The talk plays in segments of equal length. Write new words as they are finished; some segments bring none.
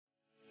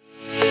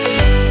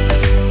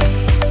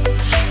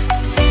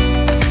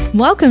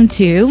Welcome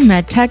to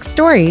MedTech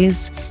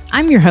Stories.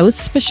 I'm your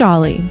host,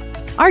 Vishali.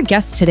 Our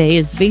guest today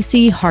is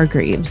Vacy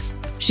Hargreaves.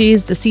 She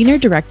is the Senior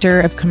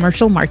Director of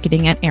Commercial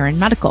Marketing at Aran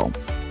Medical.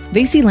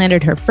 Vacy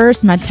landed her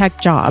first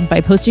MedTech job by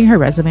posting her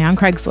resume on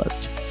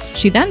Craigslist.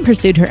 She then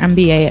pursued her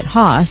MBA at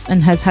Haas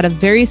and has had a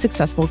very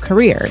successful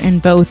career in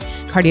both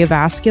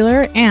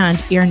cardiovascular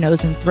and ear,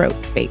 nose, and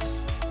throat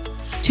space.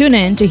 Tune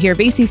in to hear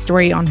Vacy's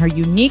story on her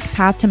unique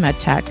path to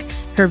MedTech,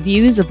 her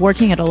views of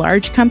working at a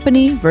large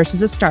company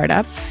versus a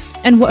startup,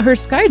 and what her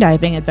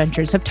skydiving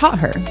adventures have taught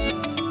her.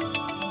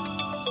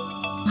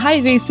 Hi,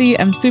 Vacy.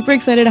 I'm super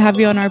excited to have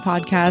you on our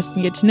podcast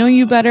and get to know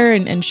you better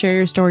and share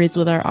your stories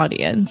with our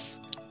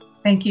audience.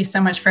 Thank you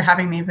so much for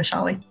having me,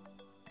 Vishali.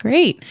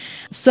 Great.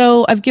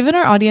 So I've given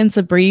our audience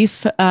a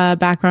brief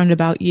background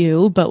about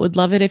you, but would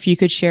love it if you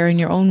could share in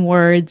your own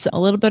words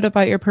a little bit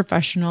about your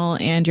professional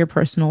and your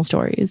personal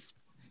stories.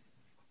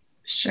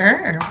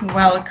 Sure.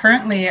 Well,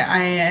 currently I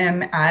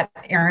am at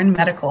Aran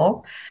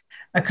Medical,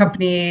 a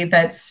company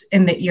that's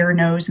in the ear,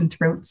 nose, and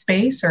throat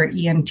space, or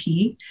ENT.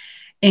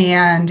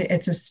 And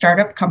it's a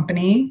startup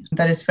company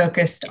that is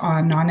focused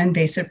on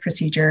non-invasive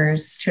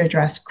procedures to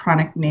address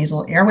chronic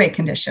nasal airway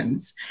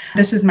conditions.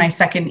 This is my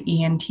second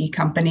ENT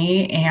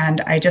company, and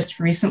I just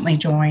recently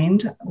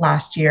joined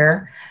last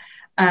year.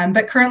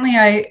 But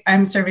currently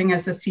I'm serving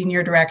as the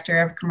Senior Director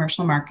of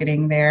Commercial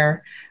Marketing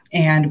there.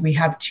 And we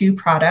have two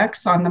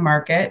products on the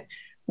market.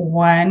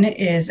 One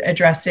is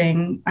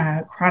addressing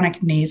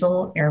chronic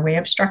nasal airway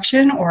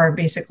obstruction, or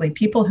basically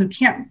people who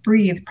can't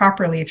breathe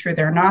properly through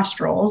their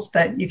nostrils,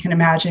 that you can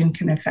imagine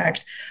can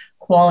affect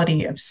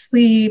quality of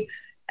sleep,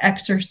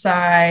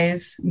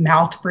 exercise,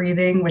 mouth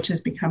breathing, which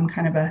has become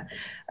kind of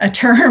a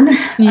term,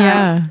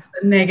 a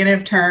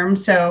negative term.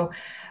 So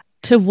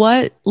to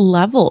what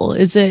level?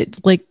 Is it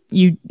like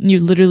you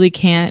literally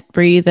can't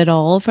breathe at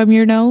all from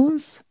your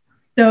nose?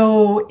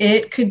 So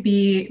it could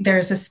be,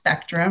 there's a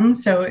spectrum.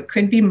 So it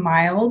could be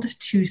mild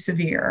to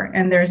severe.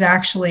 And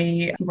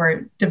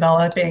we're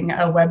developing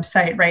a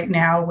website right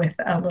now with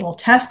a little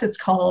test. It's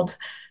called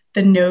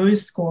the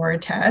Nose Score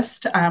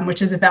test,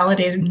 which is a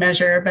validated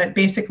measure, but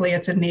basically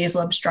it's a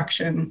nasal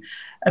obstruction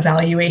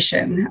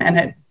evaluation.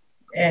 And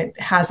it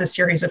has a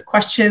series of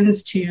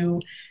questions to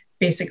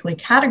basically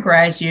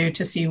categorize you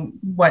to see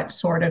what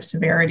sort of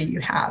severity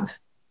you have.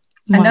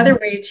 Wow. Another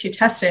way to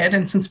test it,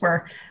 and since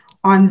we're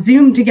on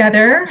Zoom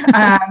together,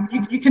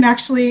 you can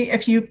actually,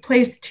 if you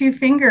place two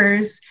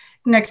fingers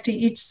next to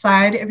each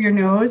side of your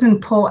nose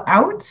and pull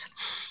out,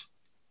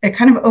 it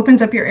kind of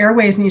opens up your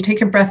airways and you take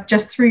a breath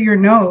just through your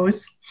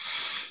nose.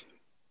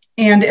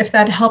 And if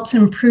that helps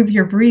improve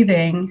your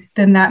breathing,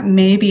 then that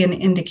may be an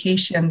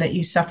indication that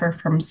you suffer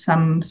from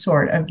some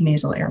sort of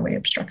nasal airway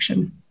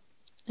obstruction.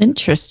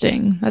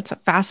 Interesting. That's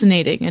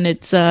fascinating. And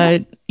it's,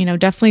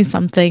 definitely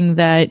something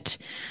that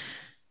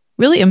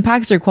really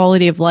impacts your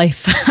quality of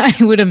life. I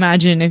would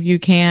imagine if you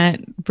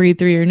can't breathe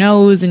through your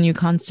nose and you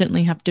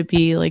constantly have to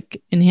be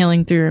like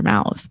inhaling through your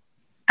mouth.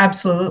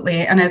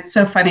 Absolutely. And it's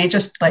so funny,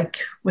 just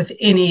like with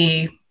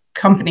any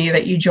company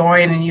that you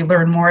join and you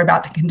learn more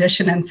about the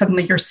condition, and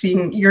suddenly you're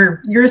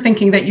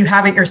thinking that you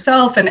have it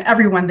yourself, and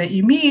everyone that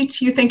you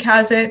meet, you think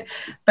has it.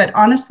 But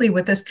honestly,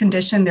 with this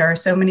condition, there are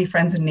so many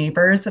friends and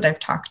neighbors that I've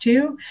talked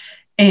to,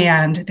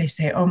 and they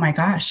say, oh my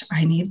gosh,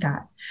 I need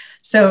that.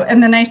 So,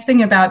 and the nice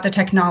thing about the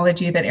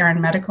technology that Aran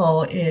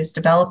Medical is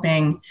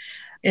developing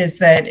is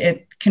that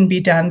it can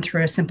be done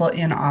through a simple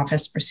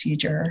in-office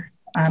procedure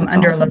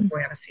under local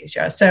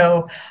anesthesia.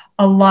 So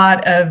a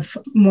lot of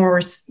more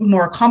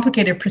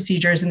complicated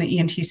procedures in the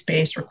ENT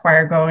space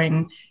require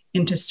going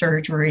into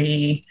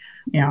surgery,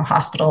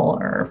 hospital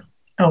or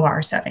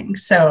OR setting.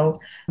 So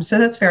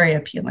that's very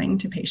appealing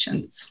to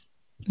patients.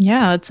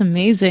 Yeah, that's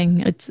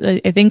amazing.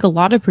 I think a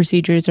lot of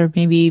procedures are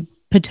maybe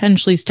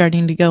potentially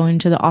starting to go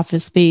into the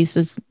office space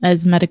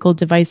as medical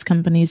device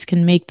companies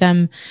can make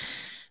them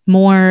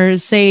more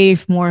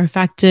safe, more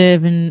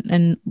effective,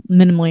 and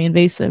minimally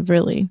invasive,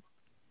 really.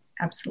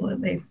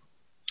 Absolutely.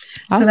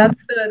 Awesome.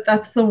 So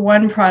that's the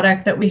one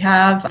product that we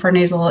have for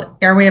nasal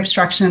airway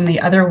obstruction. The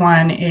other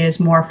one is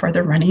more for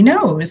the runny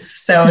nose.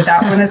 So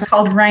that one is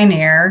called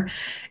Rynair.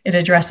 It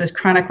addresses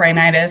chronic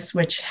rhinitis,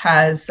 which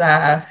has,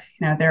 there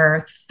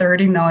are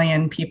 30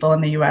 million people in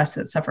the US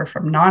that suffer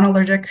from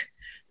non-allergic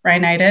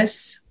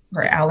rhinitis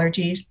or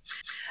allergies.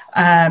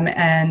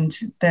 And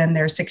then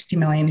there's 60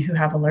 million who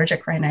have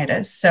allergic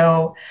rhinitis.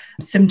 So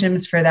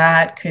symptoms for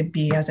that could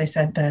be, as I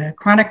said, the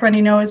chronic runny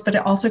nose, but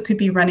it also could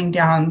be running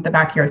down the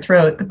back of your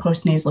throat, the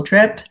postnasal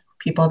drip,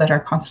 people that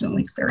are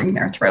constantly clearing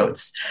their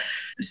throats.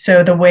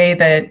 So the way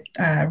that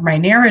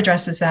Rynair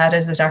addresses that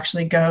is it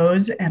actually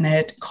goes and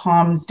it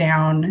calms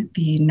down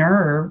the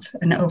nerve,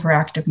 an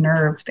overactive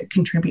nerve that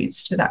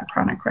contributes to that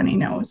chronic runny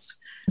nose.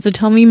 So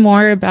tell me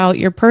more about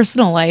your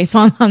personal life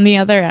on the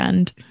other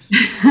end.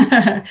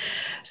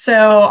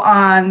 So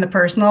on the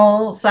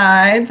personal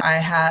side, I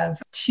have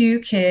two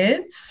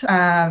kids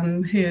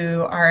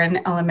who are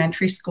in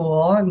elementary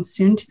school and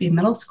soon to be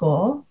middle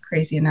school,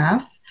 crazy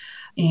enough,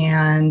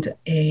 and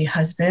a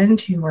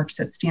husband who works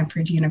at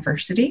Stanford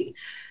University.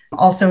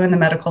 also in the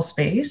medical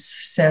space.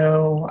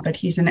 So, but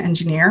he's an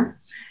engineer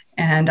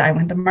and I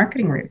went the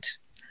marketing route.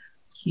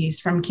 He's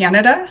from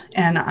Canada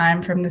and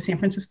I'm from the San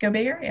Francisco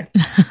Bay Area.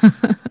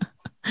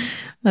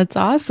 That's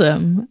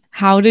awesome.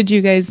 How did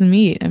you guys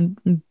meet?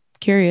 I'm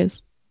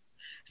curious.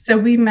 So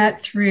we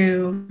met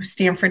through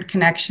Stanford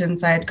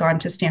connections. I had gone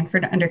to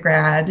Stanford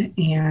undergrad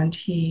and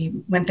he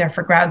went there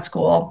for grad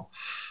school.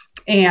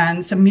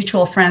 And some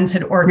mutual friends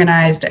had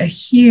organized a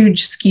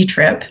huge ski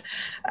trip.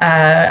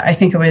 I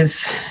think it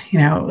was, a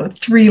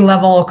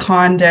 3-level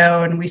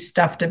condo, and we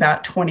stuffed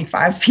about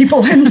 25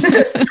 people into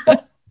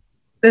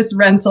this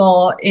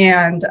rental.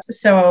 And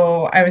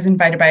so I was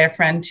invited by a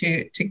friend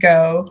to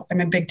go.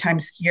 I'm a big time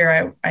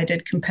skier. I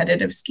did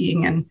competitive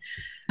skiing in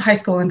high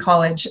school and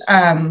college.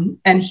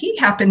 And he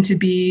happened to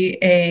be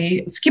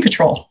a ski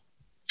patrol.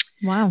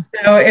 Wow.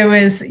 So it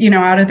was,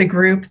 out of the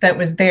group that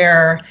was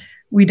there,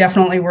 we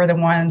definitely were the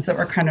ones that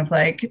were kind of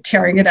like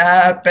tearing it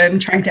up and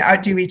trying to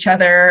outdo each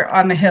other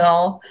on the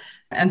hill.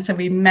 And so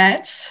we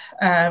met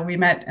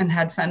and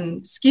had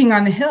fun skiing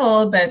on the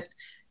hill. But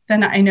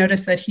then I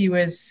noticed that he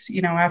was,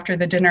 after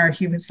the dinner,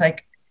 he was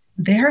like,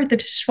 there at the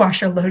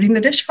dishwasher, loading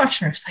the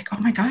dishwasher. I was like, oh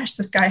my gosh,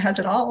 this guy has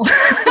it all.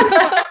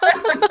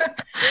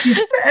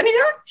 And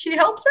he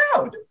helps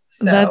out.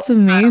 So, that's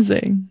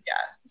amazing. Yeah.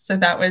 So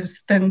that was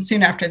then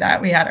soon after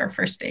that, we had our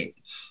first date.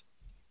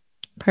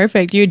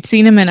 Perfect. You'd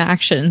seen him in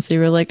action. So you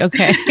were like,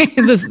 okay,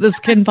 this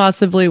can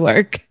possibly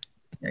work.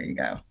 There you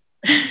go.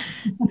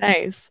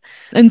 Nice.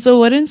 And so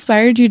what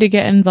inspired you to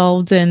get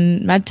involved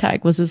in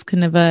medtech? Was this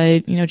kind of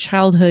a,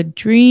 childhood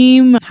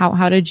dream?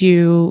 How did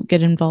you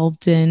get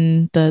involved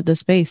in the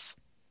space?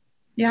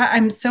 Yeah,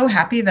 I'm so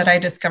happy that I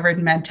discovered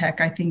medtech.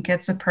 I think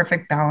it's a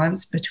perfect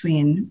balance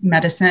between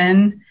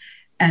medicine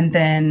and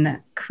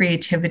then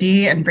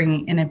creativity and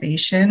bringing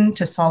innovation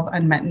to solve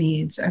unmet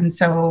needs. And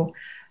so,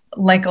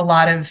 like a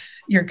lot of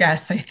your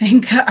guests, I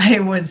think I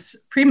was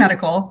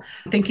pre-medical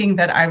thinking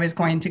that I was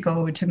going to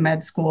go to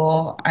med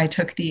school. I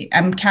took the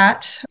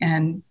MCAT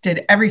and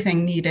did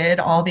everything needed,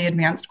 all the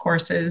advanced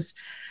courses,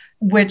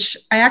 which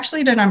I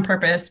actually did on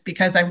purpose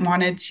because I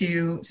wanted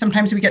to.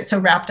 Sometimes we get so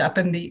wrapped up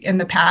in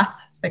the path,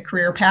 the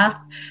career path,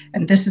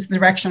 and this is the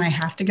direction I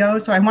have to go.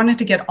 So I wanted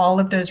to get all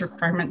of those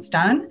requirements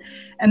done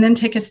and then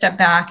take a step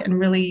back and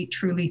really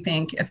truly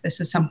think if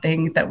this is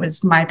something that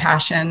was my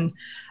passion,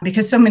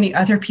 because so many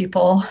other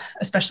people,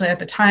 especially at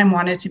the time,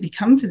 wanted to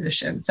become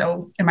physicians.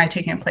 So am I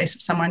taking a place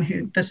of someone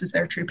who this is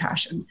their true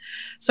passion?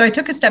 So I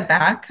took a step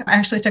back. I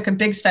actually took a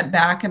big step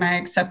back and I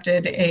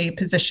accepted a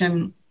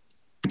position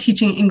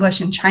teaching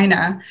English in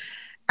China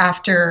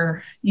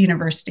after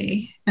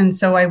university. And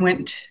so I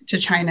went to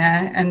China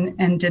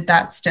and did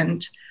that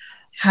stint,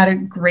 had a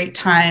great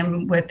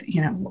time with,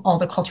 all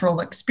the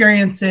cultural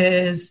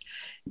experiences.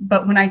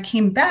 But when I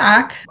came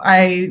back,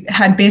 I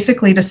had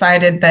basically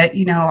decided that,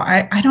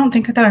 I don't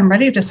think that I'm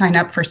ready to sign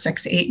up for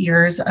 6-8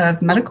 years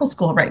of medical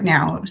school right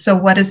now. So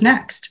what is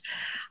next?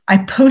 I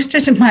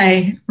posted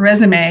my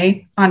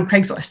resume on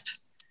Craigslist.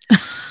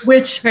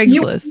 Which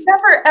you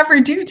never, ever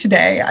do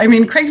today. I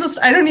mean, Craigslist,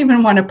 I don't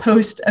even want to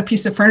post a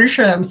piece of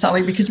furniture that I'm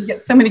selling because you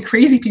get so many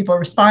crazy people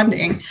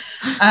responding.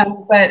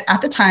 But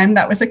at the time,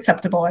 that was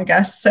acceptable, I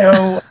guess.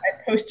 So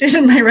I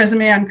posted my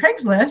resume on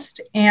Craigslist,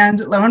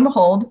 and lo and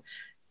behold,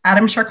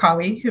 Adam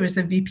Sharkawi, who is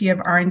the VP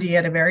of R&D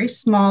at a very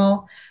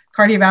small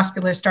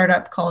cardiovascular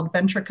startup called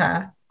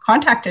Ventrica,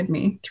 contacted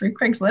me through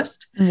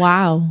Craigslist.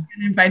 Wow.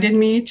 And invited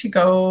me to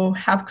go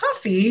have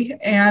coffee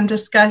and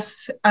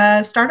discuss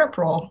a startup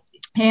role.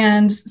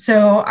 And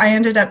so I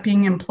ended up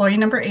being employee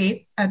number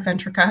 8 at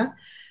Ventrica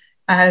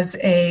as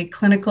a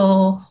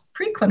preclinical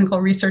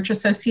research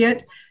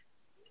associate.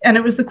 And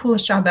it was the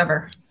coolest job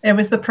ever. It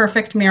was the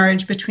perfect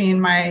marriage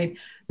between my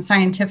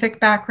scientific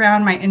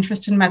background, my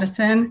interest in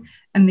medicine,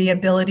 and the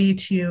ability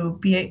to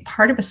be a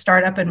part of a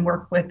startup and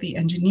work with the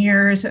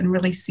engineers and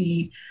really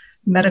see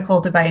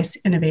medical device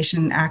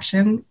innovation in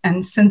action.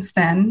 And since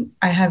then,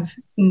 I have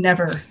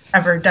never,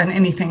 ever done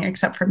anything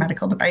except for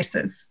medical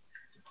devices.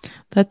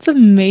 That's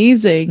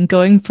amazing.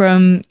 Going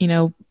from,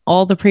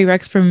 all the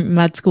prereqs from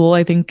med school,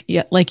 I think,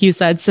 yeah, like you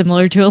said,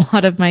 similar to a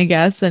lot of my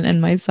guests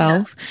and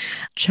myself, yes.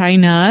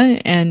 China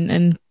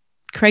and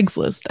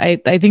Craigslist.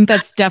 I think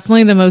that's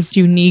definitely the most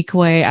unique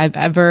way I've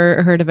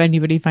ever heard of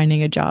anybody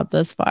finding a job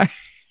thus far.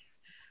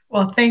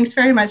 Well, thanks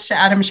very much to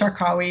Adam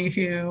Sharkawi,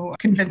 who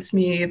convinced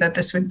me that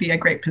this would be a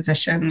great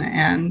position,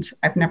 and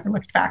I've never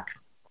looked back.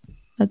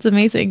 That's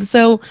amazing.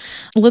 So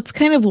let's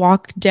kind of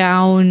walk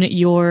down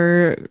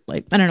your,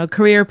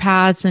 career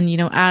paths. And,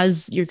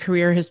 as your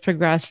career has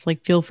progressed,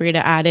 feel free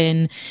to add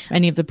in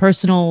any of the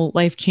personal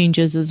life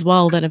changes as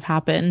well that have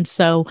happened.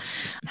 So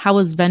how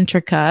was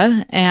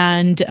Ventrica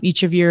and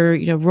each of your,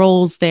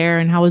 roles there,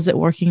 and how was it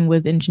working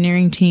with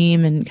engineering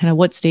team, and kind of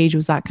what stage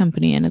was that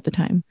company in at the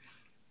time?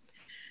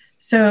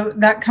 So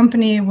that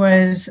company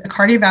was a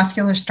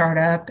cardiovascular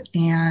startup,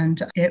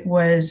 and it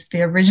was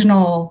the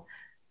original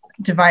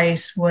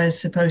device was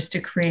supposed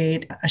to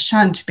create a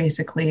shunt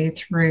basically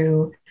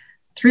through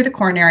the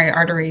coronary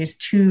arteries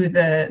to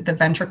the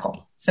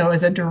ventricle. So it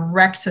was a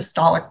direct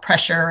systolic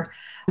pressure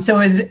So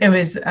it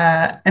was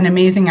an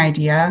amazing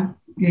idea.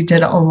 We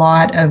did a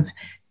lot of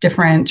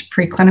different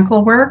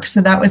preclinical work. So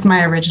that was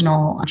my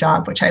original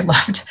job, which I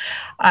loved.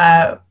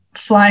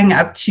 Flying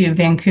up to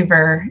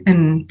Vancouver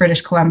in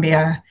British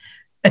Columbia,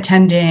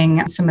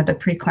 attending some of the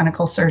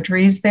preclinical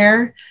surgeries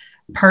there,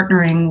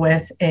 partnering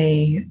with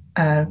a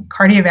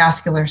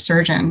cardiovascular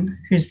surgeon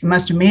who's the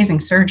most amazing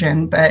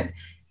surgeon, but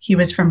he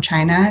was from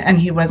China and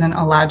he wasn't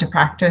allowed to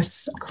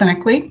practice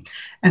clinically.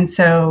 And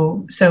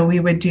so we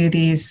would do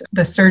the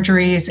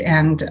surgeries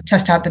and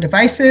test out the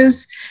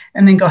devices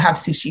and then go have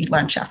sushi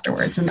lunch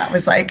afterwards. And that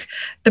was like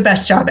the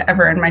best job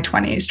ever in my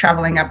 20s,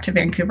 traveling up to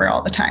Vancouver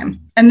all the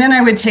time. And then I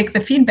would take the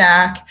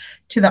feedback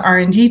to the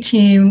R&D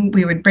team.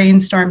 We would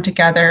brainstorm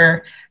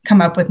together,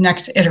 come up with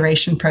next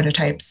iteration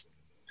prototypes.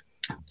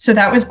 So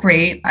that was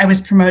great. I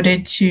was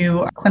promoted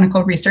to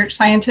clinical research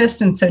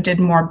scientist and so did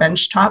more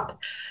benchtop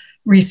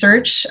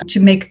research to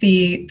make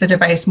the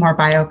device more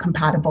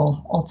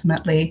biocompatible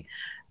ultimately.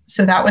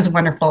 So that was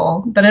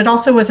wonderful. But it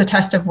also was a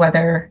test of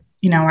whether,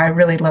 I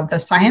really love the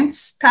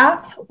science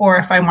path or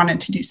if I wanted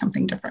to do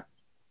something different.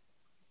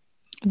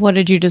 What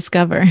did you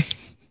discover?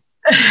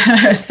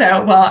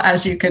 Well,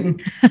 as you can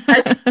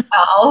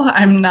tell,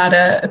 I'm not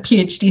a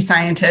PhD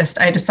scientist.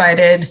 I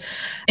decided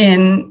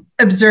in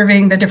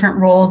observing the different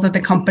roles of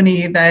the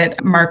company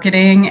that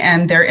marketing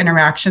and their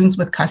interactions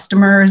with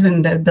customers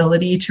and the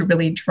ability to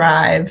really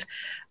drive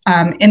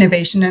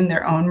innovation in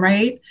their own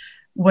right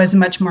was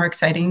much more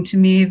exciting to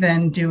me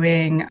than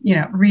doing,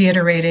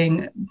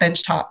 reiterating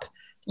benchtop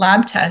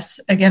lab tests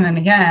again and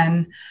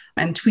again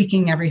and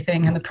tweaking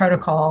everything in the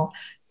protocol.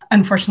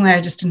 Unfortunately,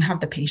 I just didn't have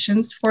the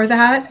patience for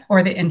that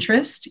or the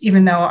interest,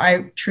 even though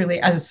I truly,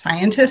 as a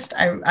scientist,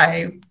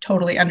 I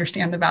totally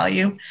understand the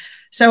value.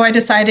 So I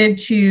decided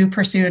to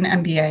pursue an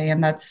MBA,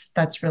 and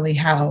that's really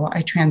how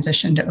I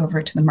transitioned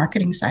over to the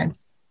marketing side.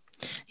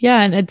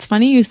 Yeah. And it's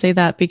funny you say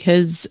that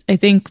because I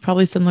think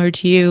probably similar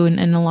to you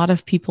and a lot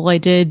of people, I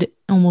did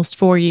almost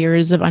 4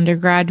 years of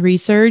undergrad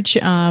research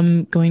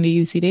going to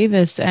UC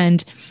Davis.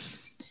 And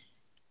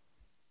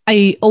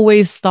I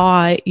always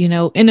thought,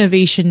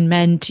 innovation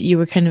meant you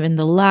were kind of in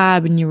the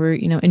lab and you were,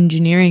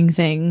 engineering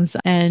things.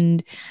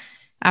 And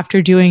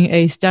after doing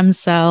a stem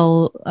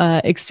cell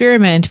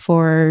experiment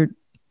for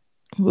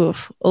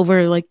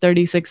over like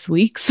 36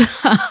 weeks,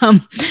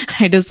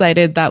 I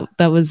decided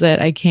that was it.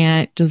 I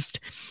can't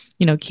just,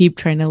 keep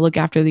trying to look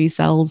after these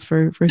cells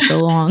for so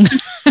long.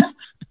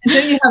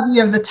 Until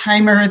you have the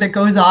timer that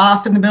goes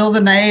off in the middle of the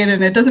night,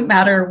 and it doesn't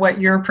matter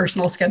what your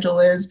personal schedule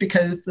is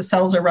because the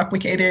cells are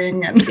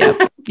replicating.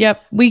 And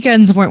Yep.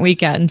 Weekends weren't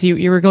weekends.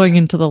 You were going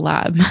into the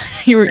lab.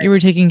 You were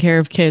taking care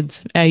of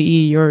kids,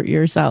 i.e.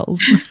 your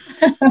cells.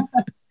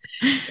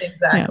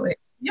 Exactly.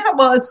 Yeah.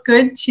 Well, it's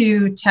good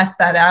to test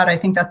that out. I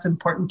think that's an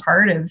important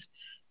part of,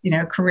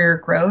 career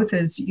growth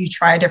is you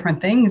try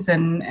different things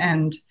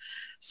and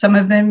some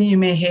of them you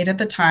may hate at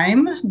the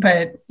time,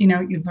 but, you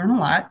learn a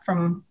lot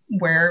from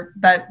where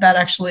that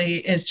actually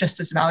is just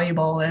as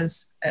valuable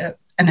as an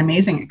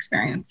amazing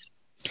experience.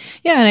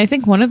 Yeah. And I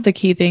think one of the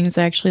key things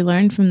I actually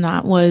learned from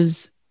that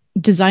was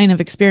design of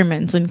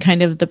experiments and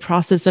kind of the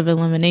process of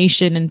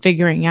elimination and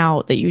figuring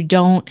out that you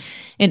don't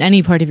in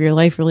any part of your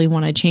life really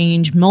want to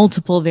change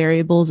multiple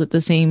variables at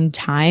the same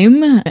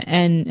time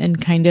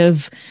and kind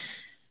of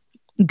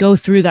go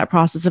through that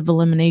process of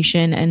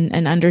elimination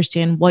and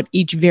understand what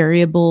each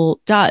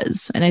variable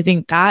does. And I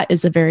think that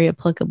is a very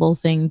applicable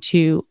thing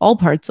to all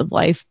parts of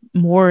life,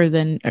 more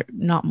than,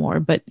 not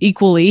more, but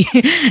equally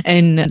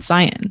in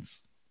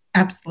science.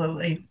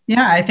 Absolutely.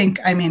 Yeah,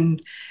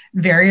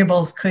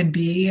 variables could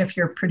be if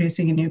you're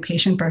producing a new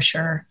patient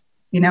brochure,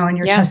 and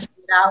you're testing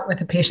it out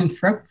with a patient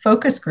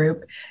focus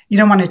group, you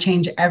don't want to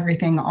change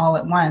everything all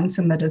at once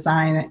in the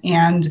design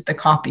and the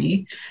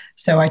copy.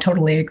 So I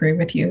totally agree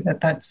with you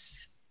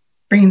that's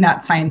bringing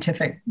that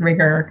scientific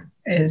rigor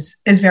is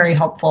very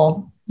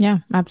helpful. Yeah,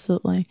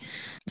 absolutely.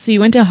 So you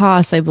went to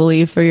Haas, I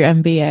believe, for your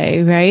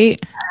MBA, right?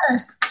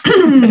 Yes.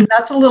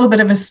 That's a little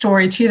bit of a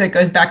story too that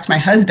goes back to my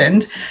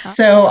husband.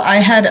 So I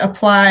had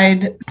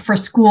applied for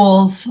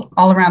schools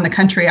all around the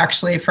country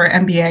actually for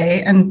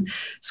MBA and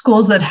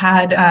schools that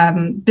had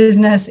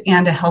business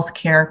and a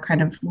healthcare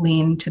kind of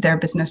lean to their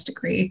business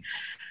degree.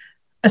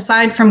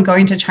 Aside from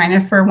going to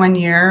China for 1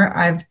 year,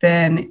 I've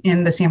been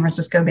in the San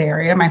Francisco Bay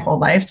Area my whole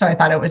life. So I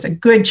thought it was a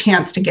good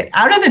chance to get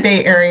out of the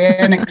Bay Area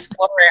and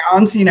explore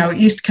around,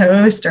 East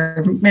Coast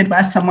or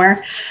Midwest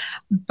somewhere.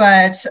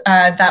 But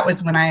that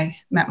was when I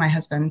met my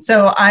husband.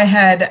 So I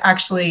had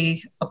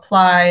actually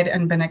applied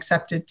and been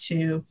accepted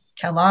to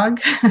Kellogg.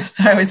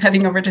 So I was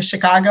heading over to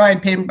Chicago.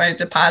 I'd paid my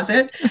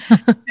deposit.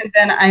 And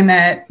then I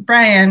met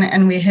Brian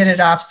and we hit it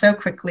off so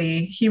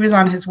quickly. He was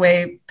on his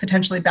way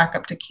potentially back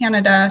up to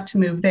Canada to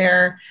move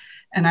there.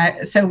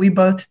 And so we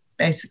both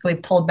basically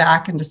pulled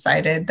back and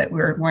decided that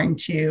we were going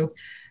to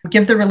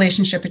give the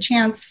relationship a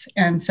chance.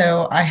 And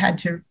so I had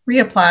to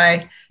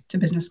reapply to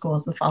business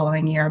schools the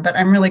following year. But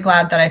I'm really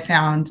glad that I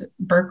found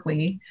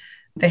Berkeley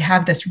They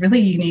have this really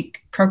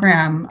unique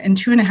program. In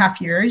 2.5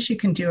 years, you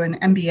can do an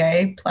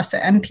MBA plus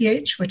an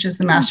MPH, which is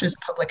the Master's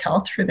of Public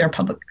Health through their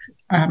public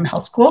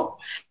health school.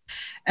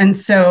 And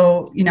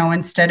so,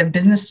 instead of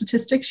business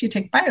statistics, you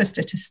take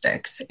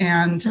biostatistics.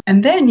 And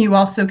then you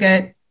also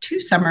get 2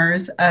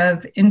 summers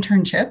of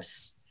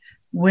internships,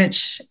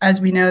 which, as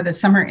we know, the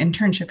summer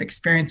internship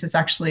experience is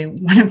actually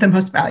one of the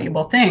most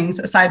valuable things,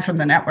 aside from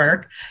the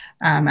network,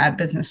 at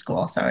business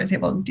school. So I was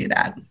able to do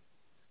that.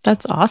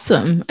 That's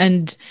awesome.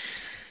 And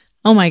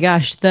oh my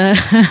gosh,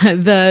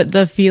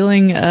 the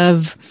feeling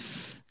of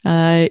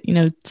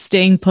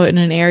staying put in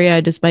an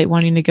area despite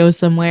wanting to go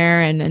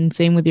somewhere, and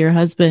same with your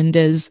husband,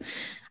 is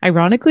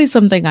ironically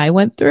something I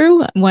went through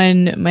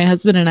when my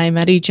husband and I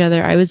met each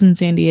other. I was in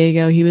San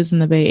Diego, he was in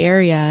the Bay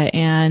Area,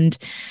 and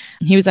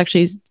he was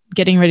actually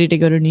getting ready to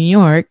go to New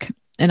York.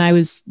 And I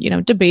was,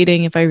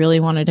 debating if I really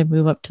wanted to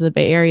move up to the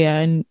Bay Area.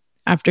 And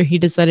after he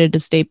decided to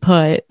stay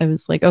put, I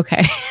was like,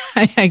 okay,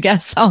 I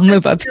guess I'll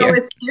move up here.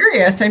 It's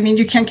serious. I mean,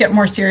 you can't get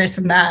more serious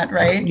than that,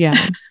 right? Yeah.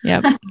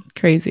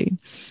 Crazy.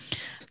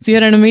 So you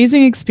had an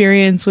amazing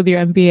experience with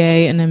your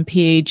MBA and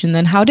MPH. And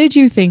then how did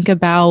you think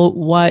about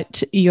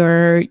what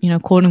your,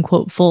 quote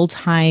unquote,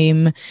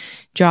 full-time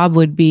job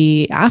would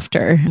be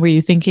after? Were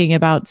you thinking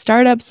about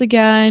startups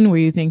again? Were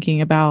you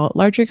thinking about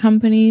larger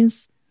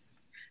companies?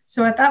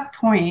 So at that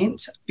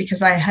point,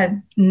 because I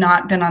had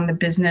not been on the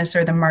business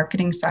or the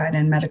marketing side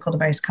in a medical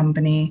device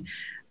company,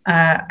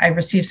 I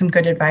received some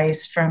good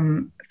advice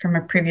from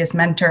a previous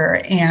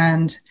mentor.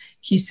 And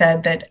he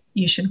said that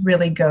you should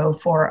really go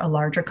for a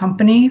larger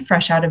company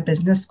fresh out of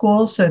business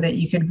school so that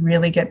you could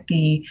really get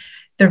the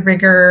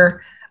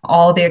rigor,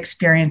 all the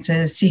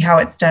experiences, see how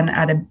it's done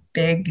at a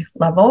big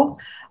level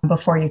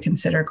before you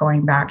consider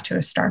going back to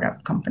a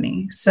startup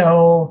company.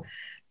 So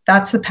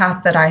that's the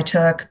path that I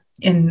took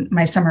in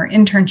my summer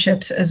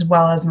internships, as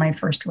well as my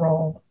first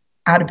role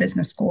out of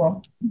business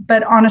school.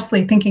 But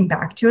honestly, thinking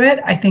back to it,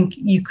 I think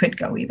you could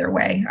go either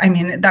way. I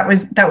mean, that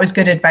was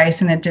good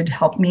advice and it did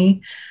help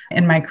me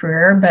in my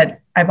career. But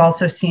I've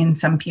also seen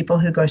some people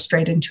who go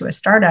straight into a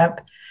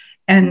startup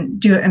and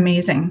do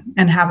amazing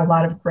and have a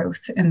lot of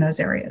growth in those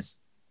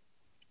areas.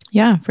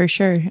 Yeah, for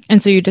sure.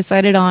 And so you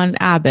decided on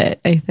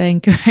Abbott, I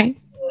think, right?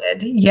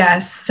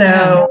 Yes.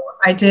 So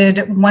I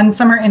did one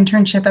summer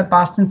internship at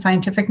Boston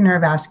Scientific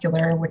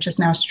Neurovascular, which is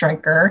now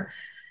Stryker.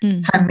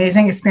 Had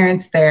amazing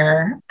experience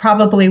there.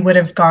 Probably would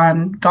have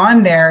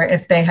gone there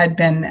if they had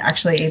been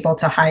actually able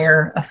to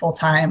hire a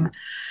full-time.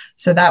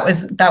 So that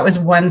was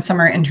one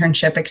summer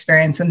internship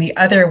experience. And the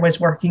other was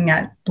working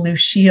at Blue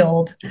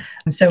Shield.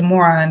 So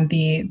more on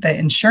the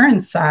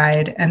insurance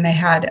side. And they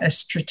had a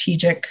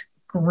strategic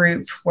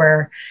group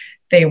where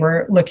they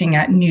were looking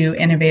at new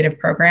innovative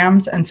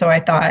programs. And so I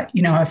thought,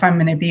 if I'm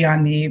going to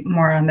be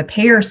more on the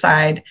payer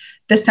side,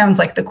 this sounds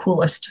like the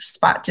coolest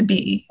spot to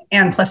be.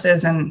 And plus it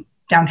was in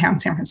downtown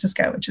San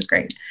Francisco, which is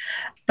great.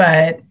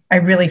 But I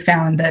really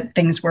found that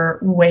things were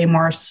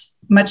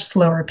much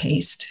slower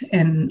paced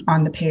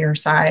on the payer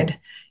side.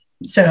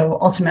 So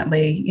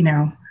ultimately,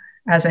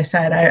 as I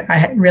said,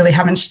 I really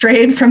haven't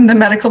strayed from the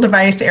medical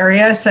device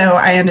area. So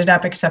I ended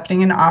up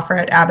accepting an offer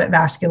at Abbott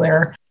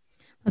Vascular.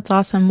 That's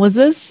awesome. Was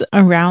this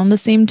around the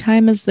same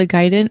time as the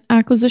Guidant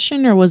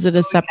acquisition, or was it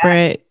a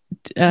separate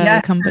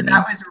company?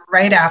 That was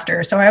right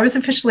after. So I was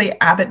officially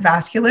Abbott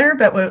Vascular,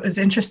 but what was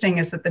interesting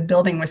is that the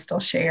building was still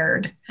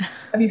shared.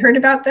 Have you heard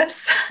about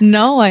this?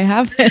 No, I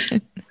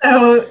haven't.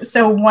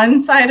 So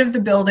one side of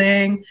the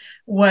building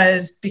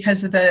was,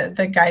 because of the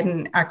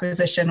Guidant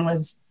acquisition,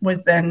 was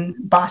then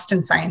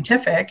Boston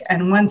Scientific,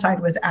 and one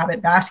side was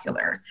Abbott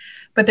Vascular.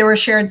 But there were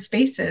shared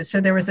spaces.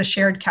 So there was a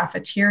shared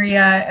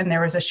cafeteria and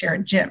there was a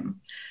shared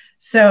gym.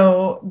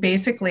 So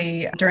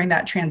basically, during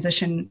that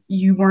transition,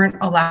 you weren't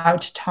allowed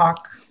to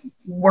talk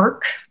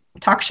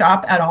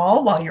shop at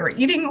all while you were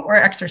eating or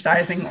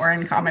exercising or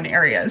in common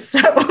areas. So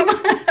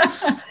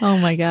oh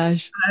my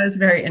gosh. That was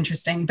very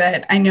interesting.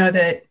 But I know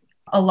that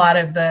a lot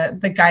of the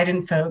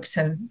Guidant folks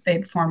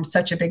they'd formed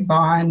such a big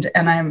bond.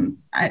 And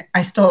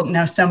I still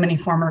know so many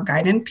former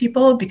Guidant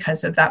people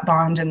because of that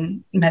bond,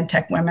 and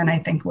MedTech Women, I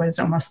think, was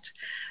almost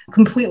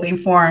completely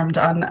formed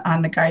on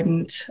the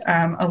Guidant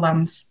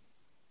alums.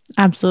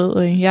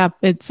 Absolutely. Yeah.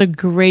 It's a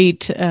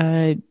great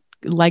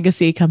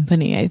legacy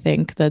company, I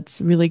think,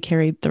 that's really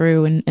carried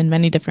through in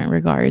many different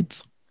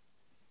regards.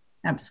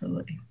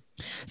 Absolutely.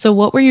 So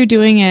what were you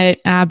doing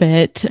at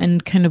Abbott,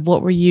 and kind of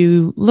what were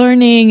you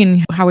learning,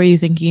 and how were you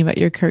thinking about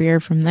your career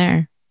from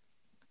there?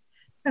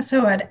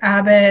 So at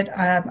Abbott,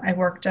 I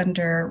worked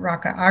under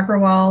Raka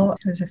Agrawal,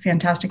 who was a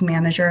fantastic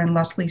manager, and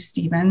Leslie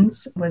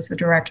Stevens was the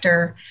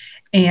director.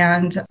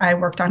 And I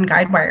worked on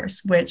guide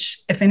wires,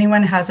 which, if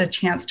anyone has a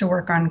chance to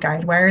work on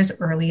guide wires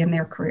early in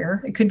their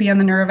career, it could be on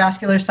the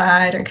neurovascular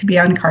side, or it could be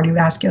on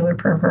cardiovascular,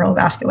 peripheral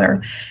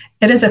vascular.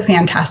 It is a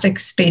fantastic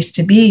space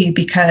to be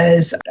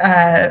because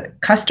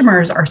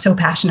customers are so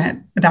passionate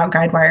about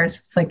guide wires.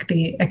 It's like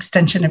the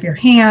extension of your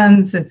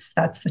hands.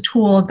 That's the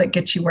tool that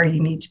gets you where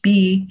you need to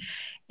be.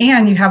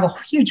 and you have a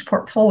huge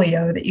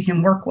portfolio that you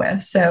can work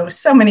with. So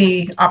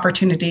many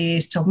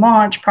opportunities to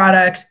launch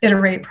products,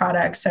 iterate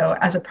products. So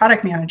as a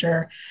product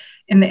manager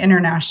in the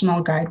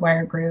international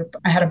Guidewire group,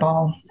 I had a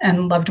ball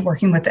and loved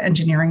working with the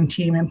engineering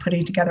team and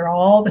putting together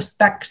all the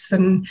specs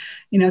and,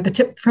 the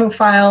tip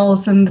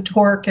profiles and the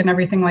torque and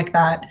everything like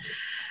that.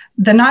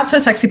 The not so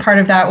sexy part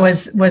of that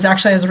was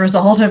actually as a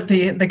result of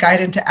the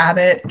Guide into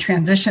Abbott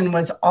transition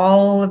was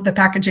all of the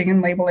packaging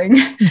and labeling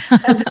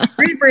had to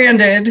be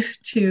rebranded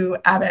to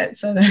Abbott.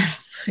 So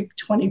there's like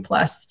 20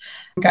 plus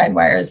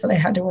Guidewires that I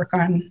had to work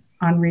on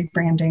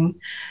rebranding.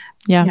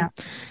 Yeah.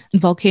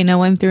 Volcano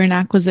went through an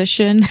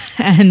acquisition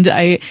and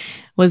I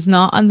was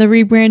not on the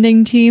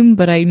rebranding team,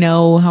 but I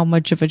know how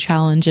much of a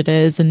challenge it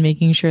is and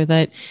making sure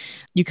that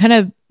you kind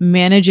of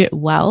manage it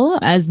well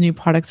as new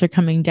products are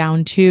coming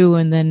down too.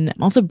 And then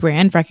also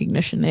brand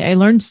recognition. I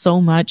learned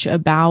so much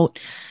about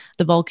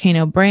the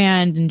Volcano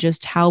brand and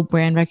just how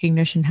brand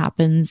recognition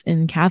happens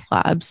in cath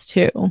labs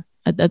too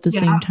at the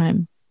same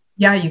time.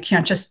 Yeah, you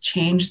can't just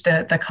change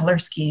the color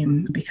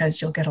scheme because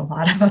you'll get a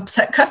lot of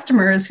upset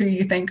customers who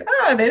you think,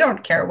 they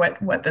don't care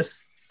what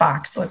this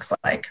box looks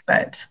like,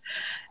 but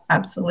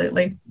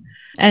absolutely.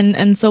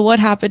 And so what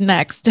happened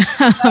next?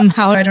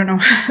 I don't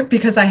know,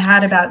 because I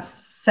had about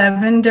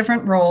 7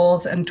 different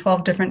roles and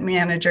 12 different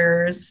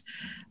managers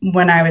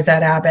when I was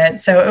at Abbott.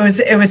 So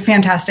it was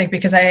fantastic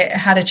because I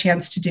had a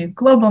chance to do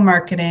global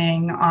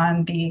marketing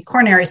on the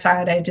coronary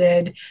side. I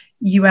did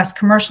US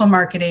commercial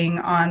marketing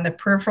on the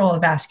peripheral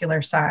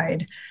vascular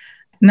side.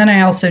 And then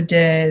I also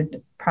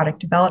did product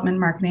development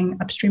marketing,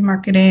 upstream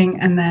marketing.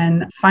 And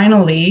then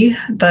finally,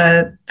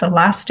 the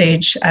last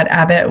stage at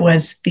Abbott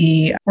was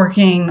the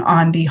working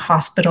on the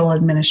hospital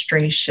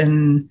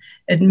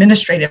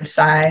administrative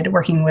side,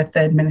 working with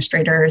the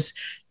administrators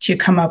to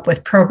come up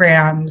with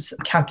programs,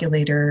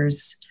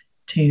 calculators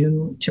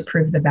to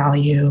prove the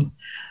value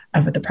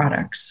of the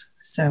products.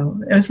 So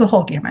it was the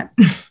whole gamut.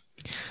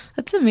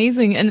 That's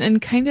amazing.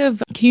 And kind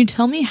of, can you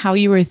tell me how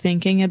you were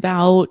thinking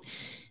about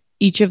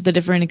each of the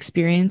different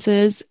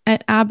experiences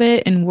at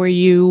Abbott? And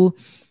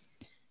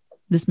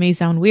this may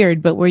sound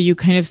weird, but were you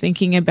kind of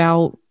thinking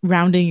about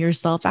rounding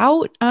yourself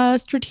out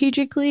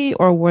strategically,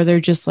 or were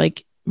there just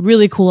like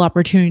really cool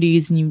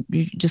opportunities and you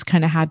just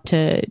kind of had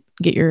to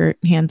get your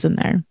hands in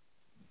there?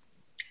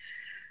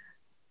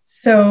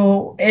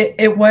 So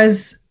it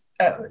was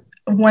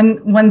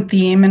one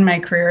theme in my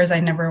career is I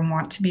never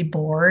want to be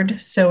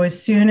bored. So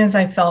as soon as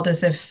I felt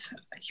as if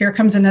here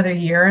comes another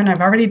year and I've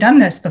already done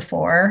this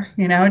before,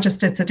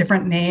 just it's a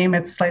different name,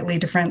 it's slightly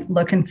different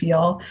look and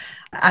feel.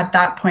 At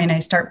that point, I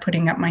start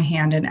putting up my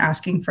hand and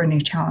asking for new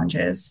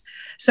challenges.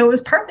 So it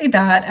was partly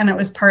that, and it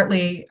was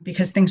partly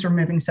because things were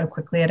moving so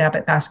quickly at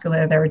Abbott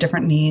Vascular. There were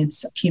different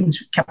needs.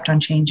 Teams kept on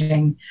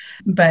changing.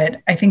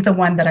 But I think the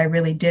one that I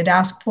really did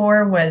ask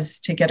for was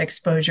to get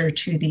exposure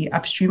to the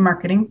upstream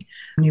marketing,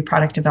 new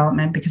product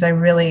development, because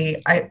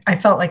I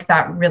felt like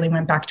that really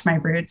went back to my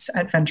roots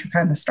at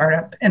Ventrica in the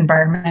startup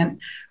environment,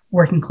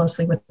 working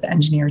closely with the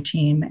engineer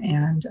team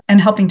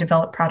and helping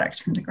develop products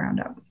from the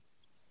ground up.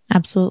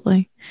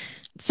 Absolutely.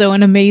 So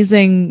an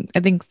amazing,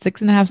 I think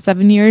 6.5,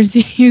 7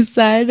 years you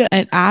said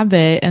at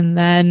Abbott. And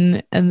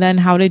then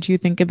how did you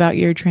think about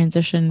your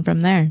transition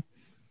from there?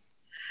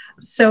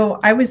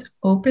 So I was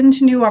open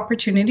to new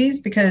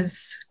opportunities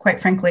because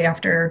quite frankly,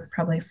 after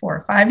probably 4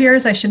 or 5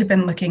 years, I should have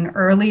been looking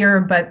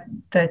earlier, but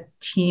the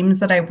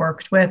teams that I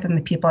worked with and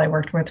the people I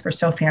worked with were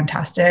so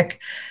fantastic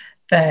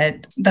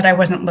that I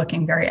wasn't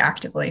looking very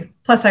actively.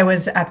 Plus I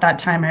was at that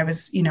time,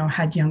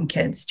 had young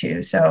kids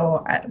too.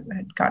 So I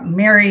had gotten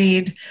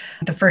married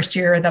the first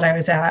year that I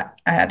was at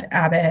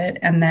Abbott.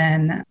 And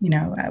then,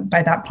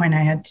 by that point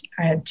I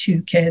had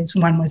 2 kids.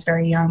 One was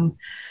very young,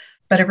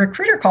 but a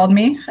recruiter called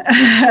me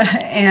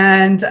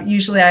and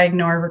usually I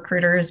ignore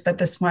recruiters, but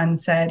this one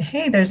said,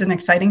 "Hey, there's an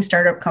exciting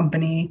startup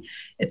company.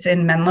 It's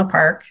in Menlo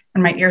Park."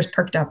 And my ears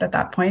perked up at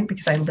that point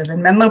because I live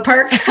in Menlo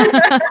Park.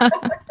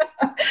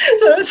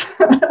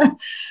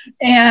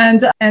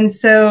 And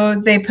so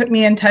they put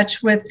me in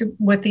touch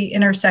with the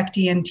Intersect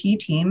ENT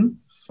team,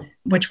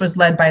 which was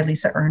led by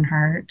Lisa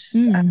Earnhardt.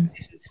 Susan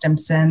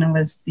Stimson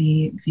was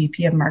the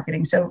VP of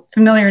marketing. So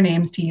familiar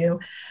names to you,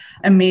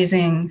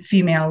 amazing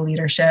female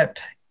leadership,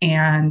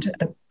 and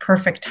the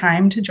perfect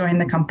time to join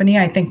the company.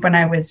 I think when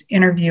I was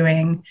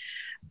interviewing,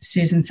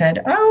 Susan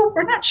said, "Oh,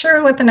 we're not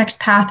sure what the next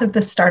path of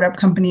this startup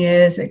company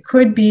is. It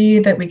could be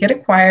that we get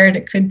acquired.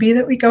 It could be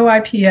that we go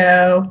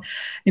IPO."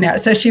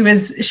 So she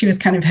was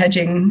kind of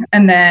hedging.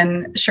 And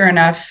then sure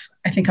enough,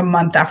 I think a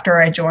month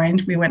after I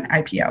joined, we went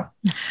IPO.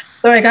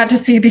 So I got to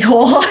see the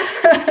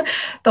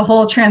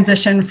whole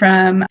transition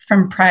from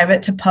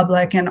private to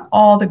public and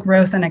all the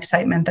growth and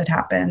excitement that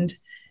happened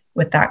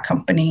with that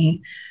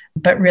company.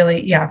 But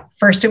really,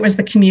 first it was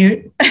the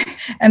commute.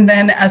 And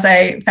then as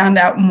I found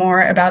out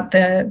more about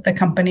the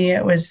company,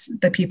 it was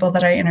the people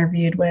that I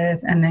interviewed with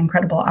and the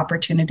incredible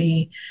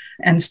opportunity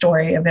and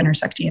story of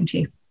Intersect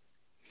ENT.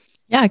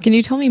 Yeah. Can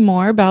you tell me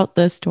more about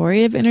the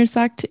story of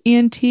Intersect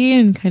ENT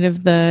and kind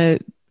of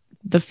the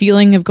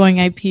feeling of going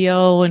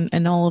IPO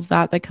and all of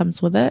that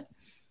comes with it?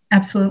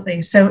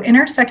 Absolutely. So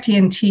Intersect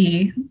ENT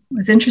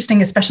was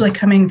interesting, especially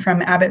coming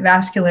from Abbott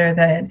Vascular,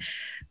 that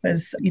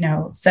was,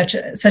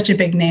 such a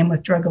big name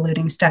with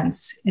drug-eluting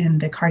stents in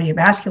the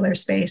cardiovascular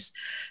space.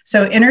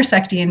 So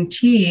Intersect ENT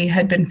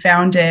had been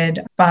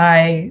founded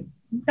by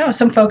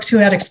some folks who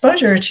had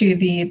exposure to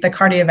the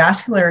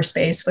cardiovascular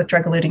space with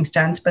drug-eluting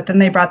stents, but then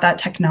they brought that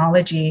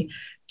technology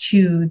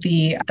to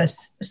the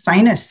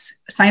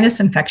sinus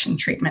infection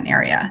treatment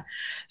area.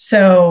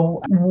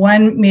 So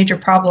one major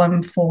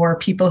problem for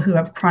people who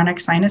have chronic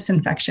sinus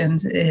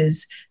infections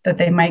is that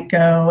they might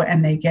go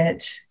and they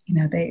get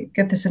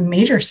this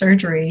major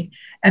surgery,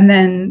 and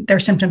then their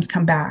symptoms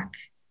come back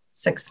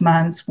 6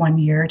 months, 1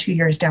 year, 2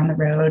 years down the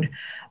road.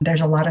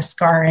 There's a lot of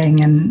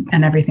scarring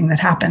and everything that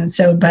happens.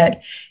 So,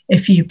 but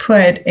if you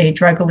put a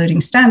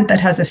drug-eluting stent that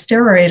has a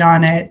steroid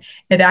on it,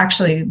 it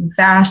actually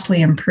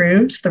vastly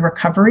improves the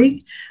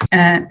recovery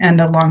and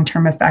the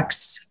long-term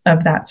effects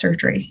of that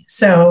surgery.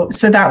 So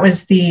that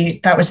was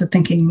the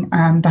thinking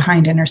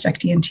behind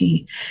Intersect ENT.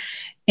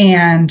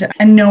 And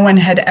no one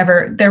had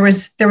ever, there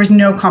was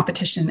no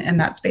competition in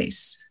that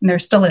space. And there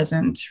still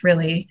isn't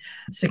really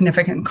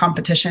significant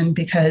competition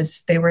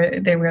because they were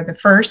the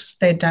first.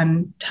 They'd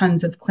done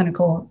tons of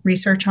clinical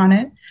research on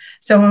it.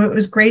 So it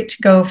was great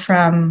to go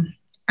from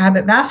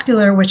Abbott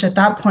Vascular, which at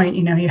that point,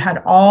 you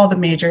had all the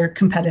major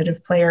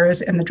competitive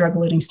players in the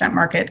drug-eluting stent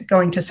market,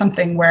 going to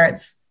something where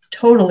it's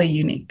totally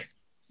unique.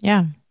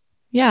 Yeah.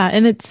 Yeah.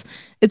 And it's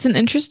an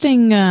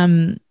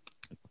interesting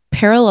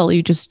parallel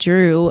you just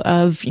drew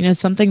of,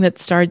 something that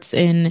starts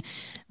in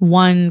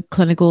one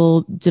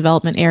clinical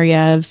development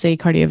area of, say,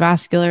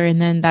 cardiovascular,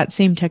 and then that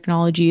same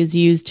technology is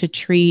used to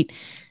treat,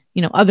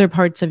 other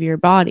parts of your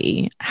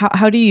body.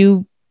 How do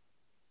you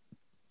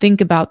think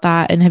about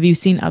that? And have you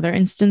seen other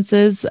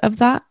instances of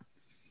that?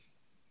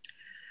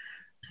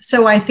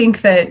 So I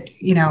think that,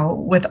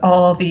 with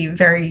all the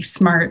very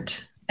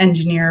smart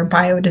engineer,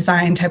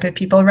 biodesign type of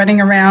people running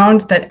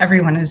around, that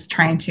everyone is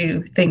trying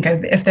to think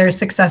of if there's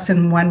success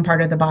in one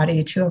part of the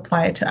body to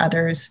apply it to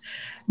others.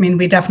 I mean,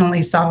 we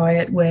definitely saw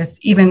it with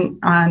even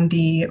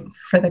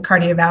for the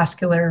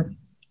cardiovascular,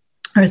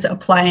 I was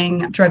applying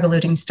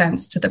drug-eluting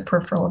stents to the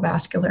peripheral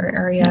vascular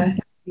area,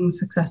 seeing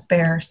success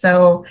there.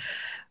 So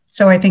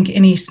I think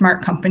any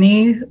smart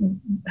company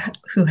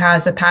who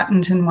has a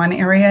patent in one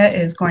area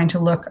is going to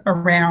look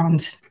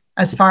around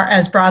as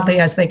broadly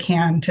as they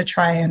can to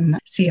try and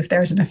see if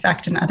there's an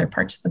effect in other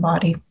parts of the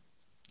body.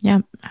 Yeah,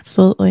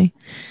 absolutely.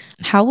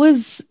 How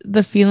was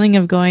the feeling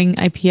of going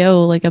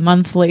IPO like a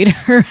month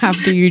later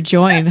after you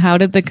joined? How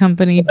did the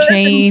company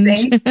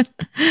change?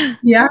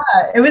 Yeah,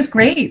 it was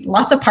great.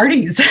 Lots of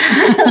parties,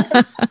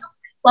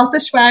 lots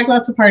of swag,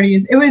 lots of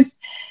parties.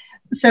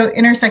 So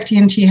Intersect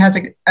ENT has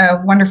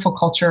a wonderful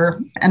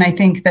culture. And I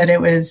think that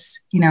it was,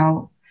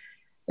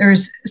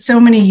 there's so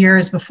many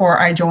years before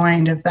I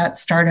joined of that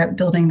startup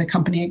building the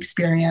company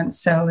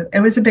experience. So it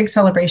was a big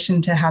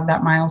celebration to have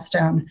that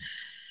milestone.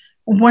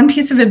 One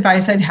piece of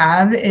advice I'd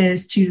have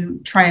is to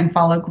try and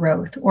follow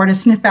growth, or to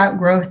sniff out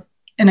growth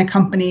in a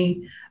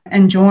company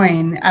and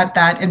join at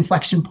that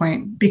inflection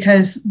point,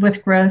 because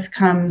with growth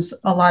comes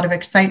a lot of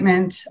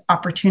excitement,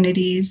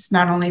 opportunities,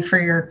 not only for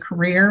your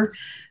career,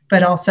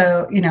 but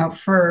also,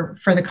 for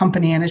the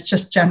company. And it's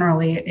just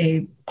generally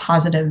a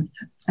positive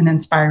and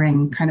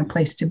inspiring kind of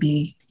place to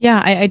be.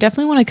 Yeah, I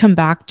definitely want to come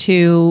back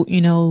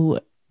to,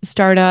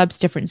 startups,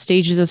 different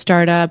stages of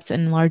startups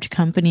and large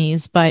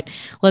companies, but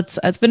let's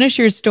finish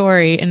your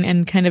story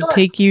and kind of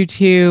take you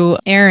to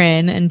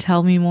Erin and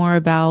tell me more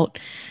about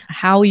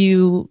how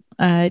you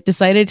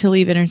decided to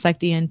leave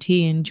Intersect ENT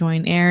and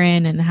join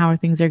Erin, and how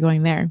things are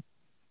going there.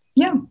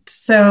 Yeah.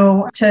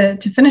 So to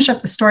finish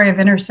up the story of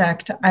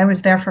Intersect, I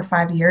was there for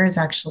 5 years,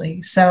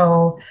 actually.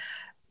 So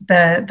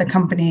the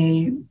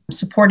company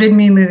supported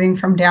me moving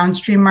from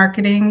downstream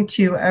marketing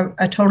to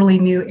a totally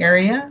new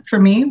area for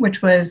me,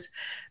 which was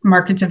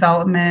market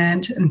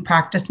development and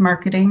practice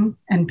marketing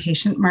and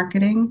patient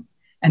marketing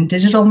and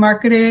digital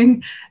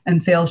marketing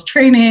and sales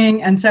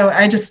training. And so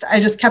I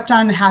just kept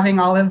on having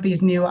all of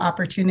these new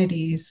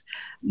opportunities,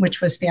 which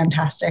was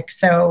fantastic.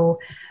 So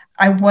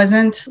I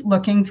wasn't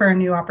looking for a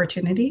new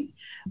opportunity,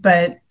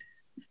 but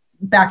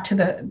back to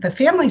the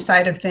family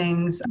side of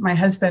things, my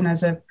husband,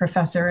 as a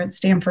professor at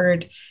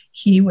Stanford,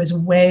 he was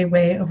way,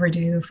 way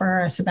overdue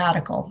for a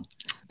sabbatical.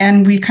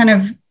 And we kind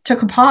of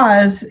took a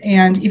pause.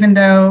 And even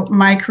though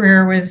my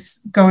career was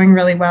going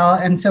really well,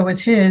 and so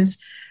was his,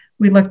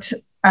 we looked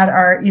at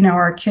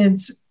our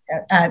kids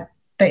at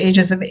the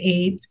ages of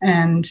 8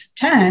 and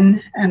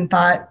 10 and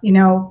thought,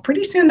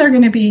 pretty soon they're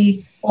going to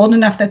be old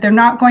enough that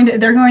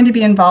they're going to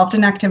be involved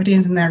in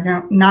activities, and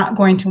they're not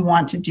going to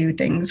want to do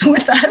things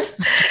with us,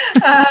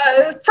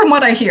 from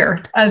what I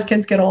hear as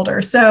kids get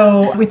older.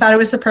 So we thought it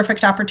was the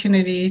perfect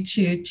opportunity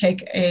to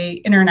take a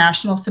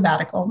international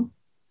sabbatical.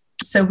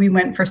 So we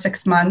went for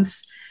 6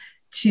 months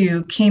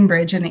to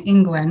Cambridge in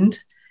England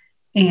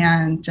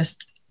and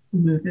just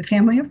moved the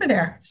family over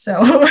there.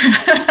 So,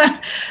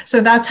 so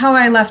that's how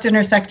I left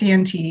Intersect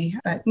ENT,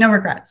 but no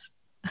regrets.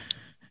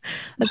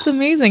 That's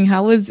amazing.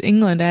 How was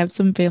England? I have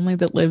some family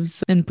that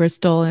lives in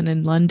Bristol and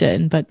in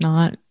London, but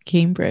not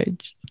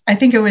Cambridge. I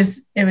think it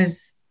was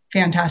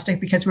fantastic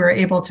because we were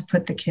able to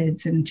put the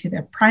kids into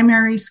the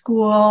primary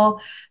school.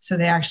 So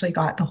they actually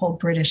got the whole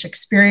British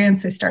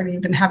experience. They started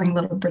even having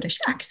little British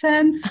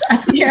accents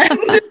at the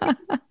end.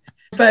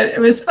 But it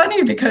was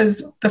funny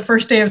because the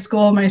first day of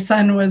school, my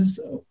son was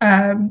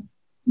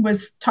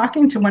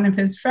talking to one of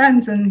his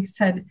friends and he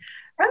said,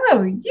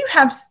 "Oh, you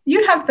have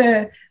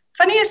the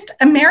funniest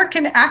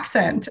American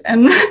accent."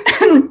 And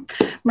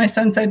my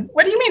son said,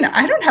 "What do you mean?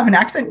 I don't have an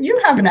accent. You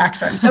have an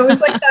accent." So it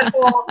was like that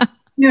whole,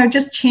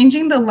 just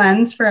changing the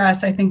lens for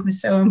us, I think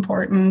was so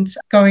important,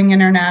 going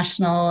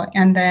international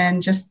and then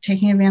just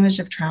taking advantage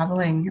of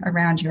traveling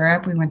around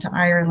Europe. We went to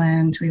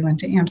Ireland, we went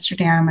to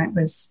Amsterdam. It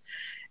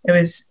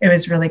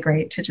was really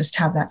great to just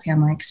have that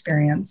family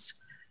experience.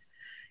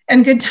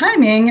 And good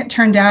timing, it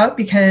turned out,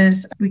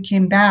 because we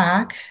came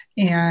back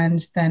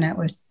and then it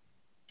was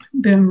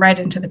boom, right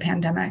into the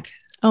pandemic.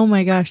 Oh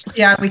my gosh.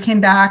 Yeah, we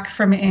came back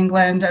from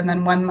England and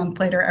then 1 month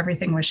later,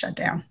 everything was shut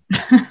down.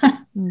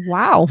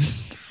 Wow.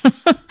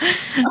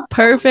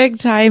 Perfect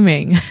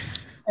timing.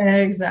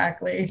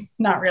 Exactly.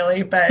 Not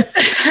really, but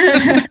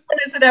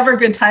is it ever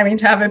good timing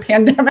to have a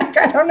pandemic?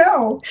 I don't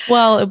know.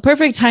 Well,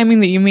 perfect timing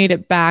that you made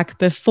it back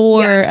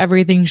before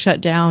everything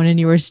shut down and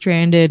you were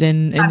stranded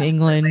in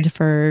England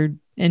for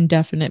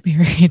indefinite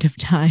period of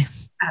time.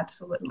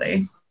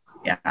 Absolutely.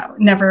 Yeah.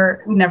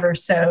 Never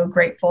so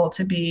grateful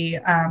to be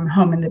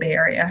home in the Bay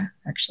Area,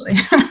 actually.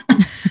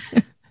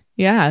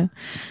 Yeah.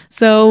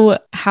 So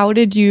how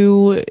did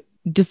you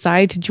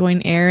decide to join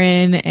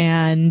Erin,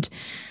 and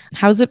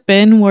how's it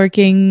been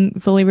working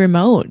fully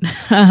remote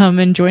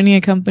and joining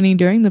a company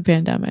during the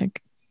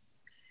pandemic?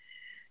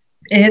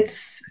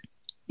 It's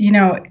been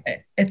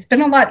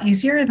a lot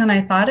easier than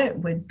I thought it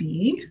would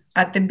be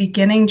at the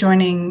beginning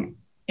joining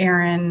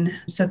Erin.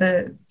 So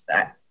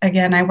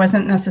again, I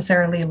wasn't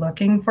necessarily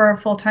looking for a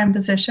full-time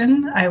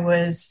position. I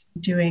was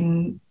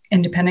doing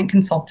independent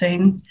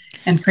consulting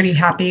and pretty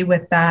happy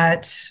with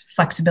that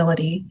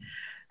flexibility,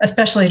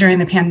 especially during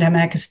the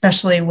pandemic,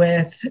 especially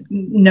with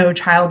no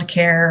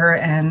childcare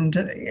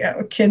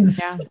and kids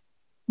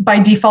by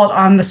default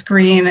on the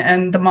screen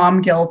and the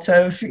mom guilt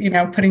of,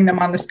 putting them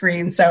on the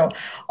screen. So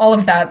all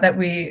of that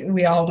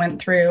we all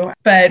went through.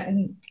 But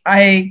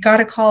I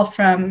got a call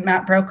from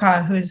Matt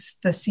Brokaw, who's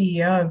the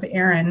CEO of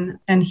Erin,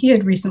 and he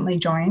had recently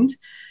joined.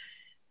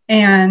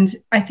 And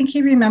I think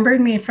he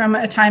remembered me from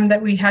a time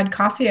that we had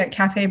coffee at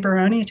Cafe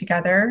Baroni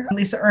together.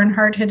 Lisa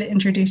Earnhardt had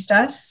introduced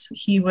us.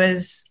 He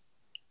was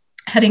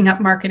heading up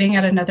marketing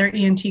at another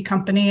ENT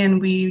company.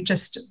 And we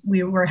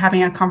were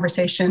having a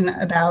conversation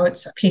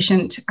about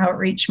patient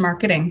outreach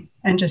marketing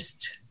and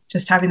just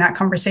having that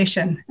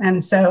conversation.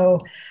 And so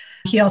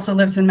he also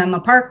lives in Menlo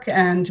Park,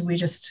 and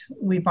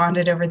we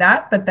bonded over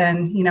that. But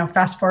then,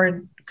 fast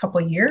forward a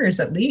couple of years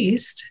at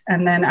least.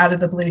 And then out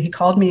of the blue, he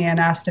called me and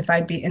asked if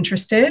I'd be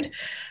interested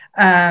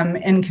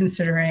in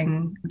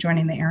considering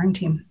joining the Erin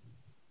team.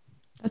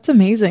 That's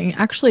amazing.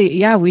 Actually,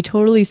 yeah, we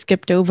totally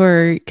skipped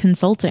over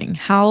consulting.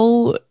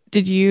 How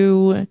did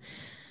you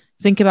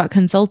think about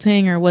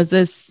consulting, or was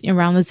this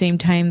around the same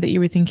time that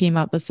you were thinking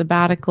about the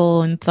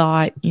sabbatical and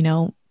thought,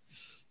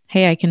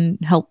 hey, I can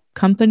help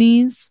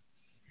companies?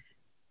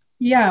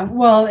 Yeah,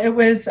 well, it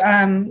was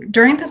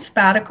during the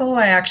sabbatical,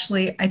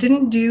 I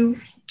didn't do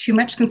too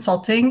much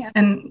consulting.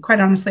 And quite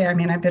honestly,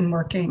 I've been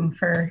working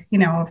for,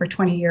 over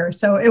 20 years.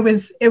 So it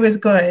was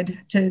good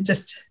to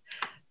just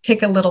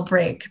take a little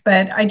break.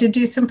 But I did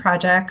do some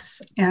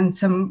projects, and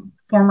some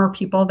former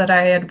people that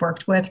I had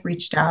worked with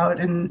reached out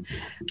and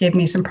gave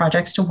me some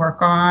projects to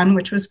work on,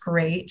 which was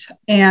great.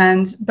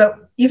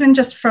 But even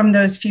just from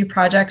those few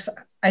projects,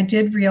 I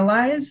did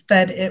realize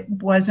that I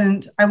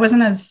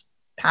wasn't as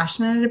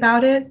passionate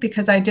about it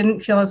because I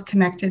didn't feel as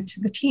connected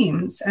to the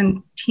teams.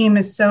 And team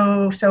is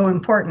so, so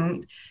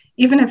important,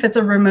 even if it's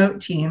a remote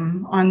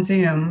team on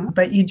Zoom,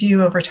 but you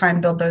do over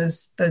time build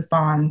those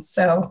bonds.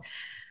 So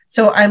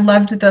I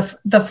loved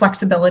the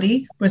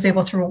flexibility, was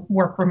able to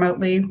work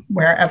remotely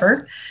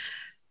wherever.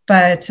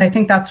 But I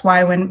think that's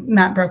why when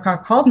Matt Brokaw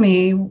called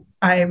me,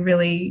 I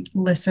really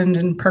listened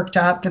and perked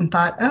up and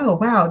thought, oh,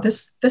 wow,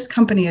 this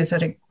company is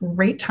at a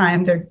great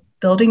time. They're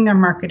building their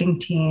marketing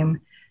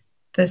team.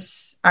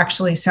 This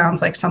actually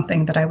sounds like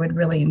something that I would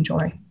really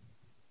enjoy.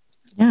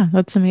 Yeah,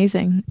 that's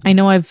amazing. I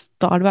know I've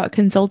thought about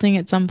consulting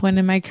at some point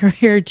in my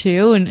career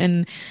too.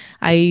 And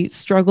I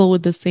struggle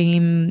with the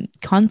same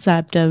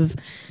concept of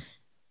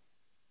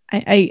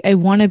I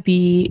want to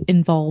be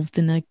involved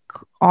in an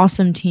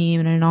awesome team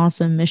and an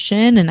awesome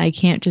mission. And I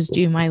can't just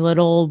do my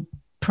little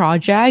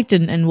project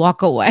and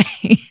walk away.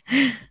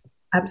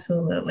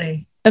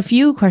 Absolutely. A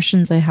few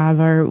questions I have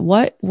are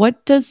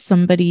what does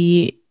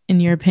somebody, in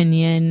your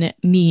opinion,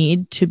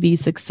 need to be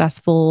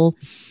successful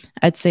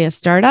at, say, a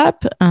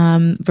startup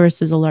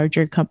versus a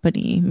larger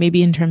company,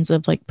 maybe in terms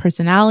of like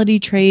personality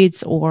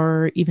traits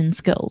or even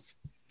skills?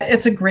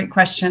 It's a great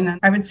question.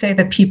 I would say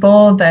the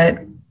people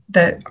that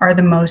are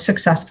the most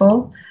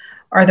successful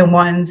are the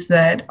ones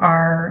that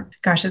are,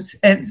 gosh,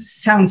 it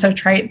sounds so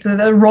trite,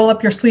 the roll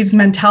up your sleeves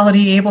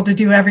mentality, able to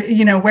do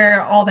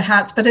wear all the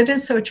hats, but it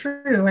is so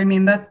true. I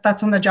mean,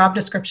 that's on the job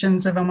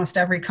descriptions of almost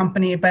every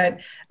company,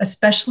 but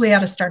especially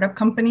at a startup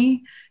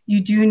company, you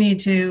do need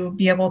to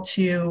be able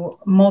to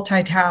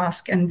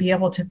multitask and be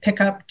able to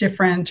pick up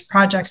different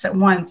projects at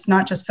once,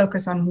 not just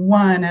focus on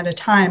one at a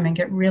time and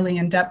get really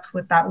in depth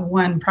with that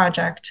one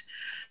project.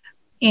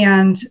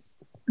 And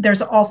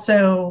there's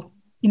also,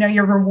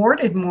 you're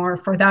rewarded more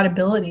for that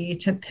ability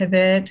to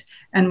pivot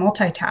and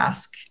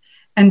multitask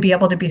and be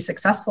able to be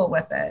successful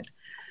with it.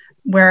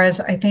 Whereas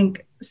I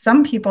think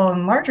some people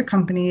in larger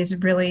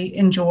companies really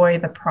enjoy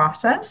the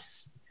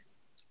process.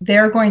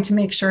 They're going to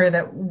make sure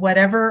that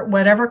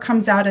whatever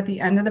comes out at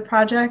the end of the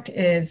project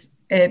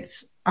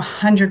it's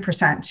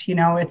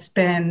 100%. It's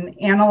been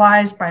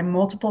analyzed by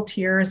multiple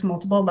tiers,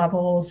 multiple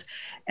levels,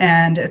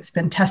 and it's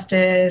been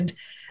tested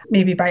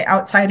maybe by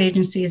outside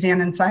agencies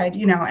and inside,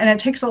 and it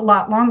takes a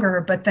lot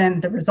longer, but then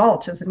the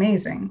result is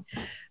amazing.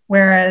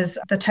 Whereas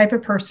the type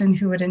of person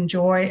who would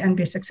enjoy and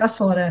be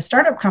successful at a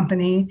startup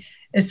company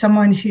is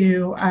someone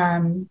who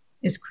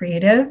is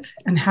creative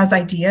and has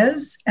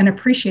ideas and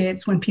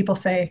appreciates when people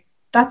say,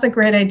 that's a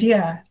great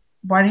idea.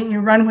 Why don't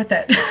you run with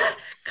it?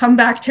 Come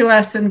back to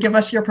us and give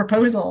us your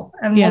proposal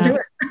and we'll do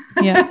it.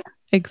 Yeah,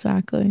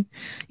 exactly.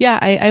 Yeah,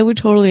 I would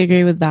totally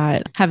agree with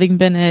that. Having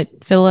been at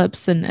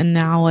Philips and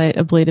now at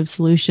Ablative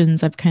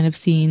Solutions, I've kind of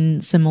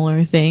seen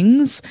similar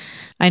things.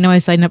 I know I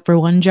signed up for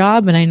one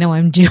job and I know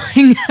I'm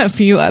doing a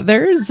few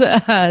others.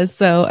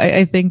 So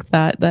I think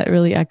that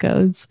really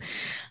echoes.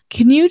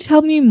 Can you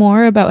tell me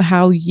more about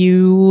how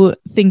you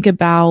think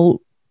about,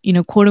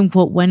 quote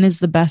unquote, when is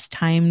the best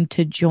time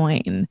to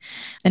join?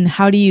 And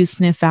how do you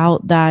sniff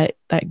out that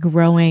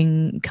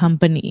growing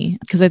company?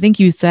 Because I think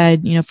you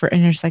said, for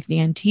Intersect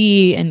ENT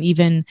and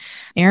even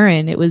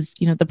Erin, it was,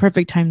 the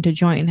perfect time to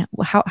join.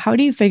 How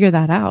do you figure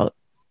that out?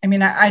 I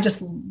mean, I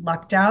just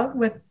lucked out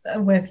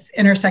with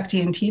Intersect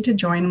ENT to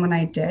join when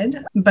I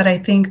did. But I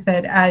think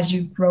that as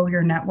you grow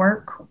your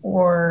network,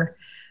 or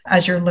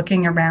as you're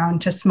looking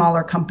around to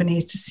smaller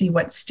companies to see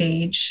what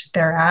stage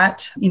they're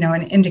at,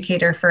 an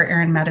indicator for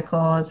Erin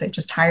Medical is they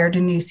just hired a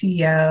new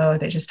CEO,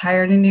 they just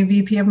hired a new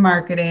VP of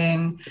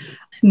marketing.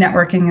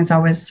 Networking is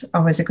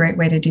always a great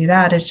way to do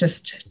that. Is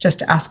just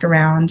to ask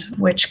around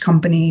which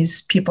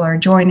companies people are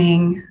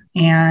joining.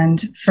 And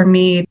for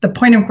me, the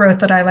point of growth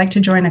that I like to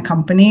join a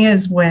company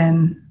is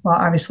when, well,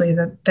 obviously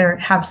they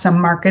have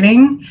some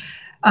marketing,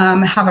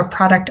 have a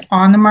product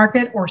on the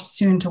market or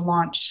soon to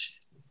launch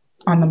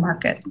on the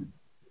market.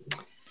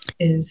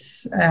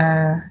 Is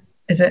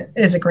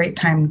a great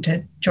time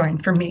to join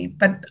for me.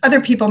 But other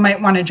people might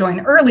want to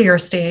join earlier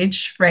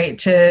stage, right,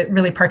 to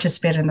really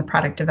participate in the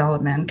product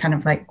development, kind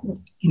of like,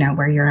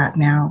 where you're at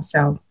now.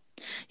 So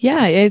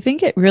yeah, I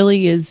think it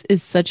really is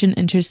such an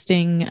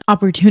interesting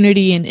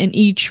opportunity in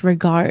each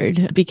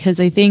regard, because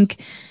I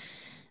think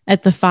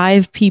at the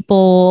 5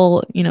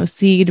 people,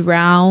 seed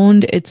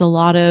round, it's a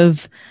lot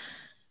of,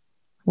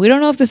 we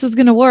don't know if this is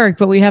going to work,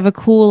 but we have a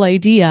cool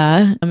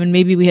idea. And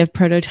maybe we have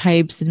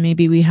prototypes and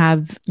maybe we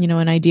have,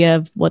 an idea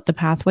of what the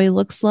pathway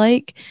looks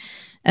like.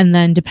 And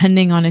then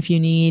depending on if you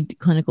need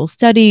clinical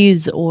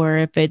studies or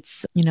if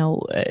it's,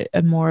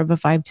 a more of a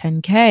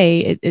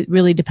 510K, it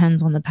really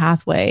depends on the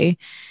pathway.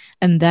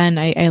 And then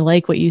I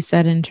like what you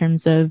said in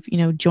terms of,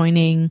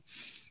 joining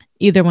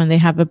either when they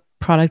have a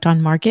product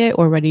on market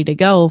or ready to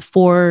go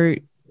for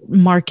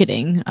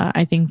marketing.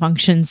 I think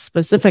functions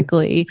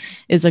specifically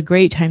is a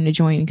great time to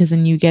join, because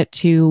then you get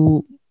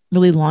to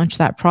really launch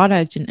that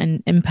product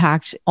and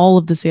impact all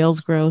of the sales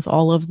growth,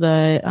 all of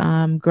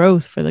the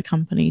growth for the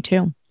company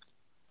too.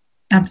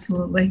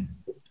 Absolutely.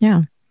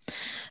 Yeah.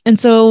 And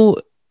so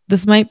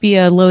this might be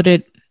a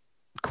loaded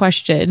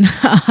question,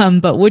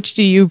 but which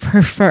do you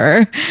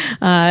prefer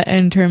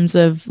in terms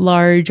of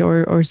large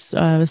or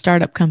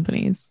startup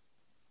companies?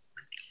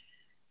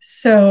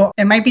 So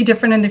it might be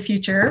different in the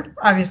future,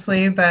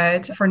 obviously,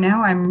 but for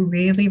now, I'm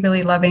really,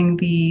 really loving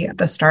the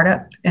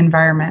startup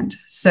environment.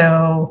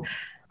 So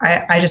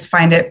I just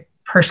find it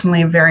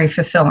personally very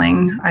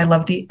fulfilling. I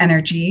love the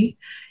energy.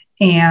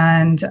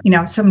 And,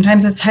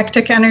 sometimes it's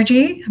hectic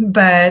energy,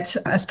 but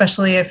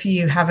especially if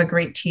you have a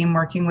great team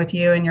working with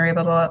you and you're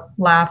able to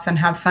laugh and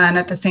have fun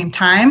at the same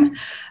time,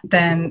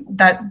 then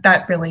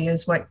that really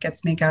is what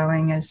gets me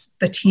going, is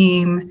the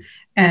team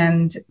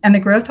and the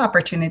growth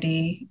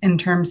opportunity in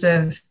terms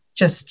of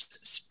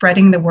just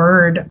spreading the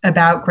word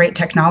about great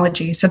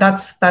technology. So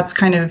that's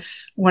kind of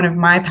one of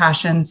my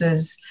passions,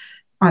 is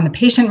on the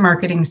patient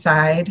marketing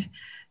side.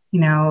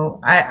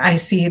 I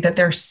see that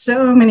there's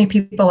so many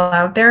people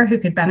out there who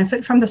could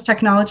benefit from this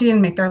technology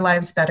and make their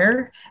lives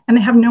better. And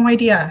they have no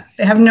idea.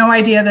 They have no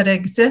idea that it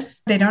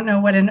exists. They don't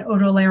know what an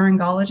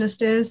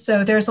otolaryngologist is.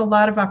 So there's a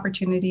lot of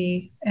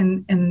opportunity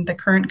in the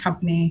current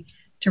company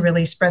to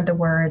really spread the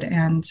word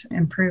and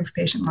improve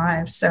patient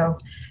lives. So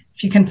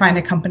if you can find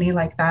a company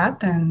like that,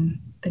 then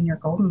you're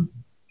golden.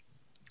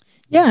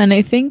 Yeah. And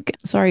I think,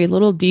 sorry, a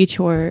little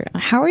detour.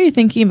 How are you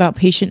thinking about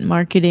patient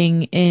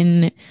marketing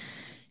in,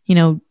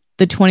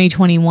 the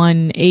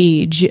 2021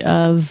 age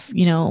of,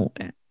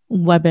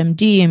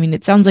 WebMD? I mean,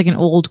 it sounds like an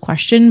old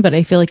question, but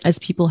I feel like as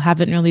people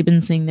haven't really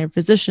been seeing their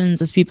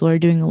physicians, as people are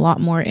doing a lot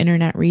more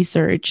internet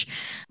research,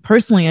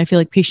 personally, I feel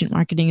like patient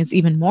marketing is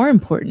even more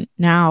important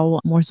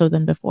now, more so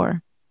than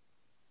before.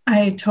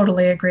 I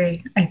totally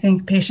agree. I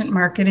think patient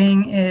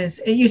marketing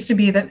it used to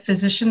be that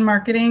physician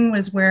marketing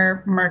was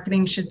where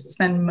marketing should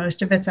spend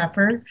most of its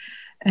effort.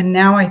 And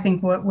now I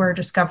think what we're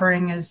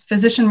discovering is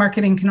physician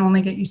marketing can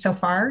only get you so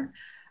far.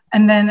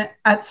 And then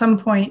at some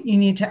point, you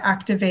need to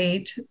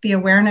activate the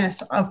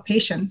awareness of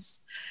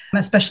patients,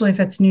 especially if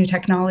it's new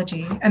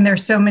technology. And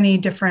there's so many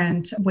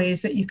different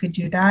ways that you could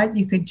do that.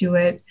 You could do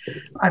it,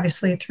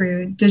 obviously,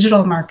 through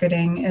digital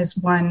marketing is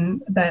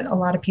one that a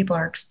lot of people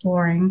are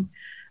exploring.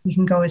 You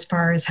can go as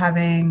far as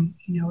having,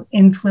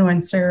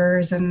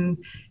 influencers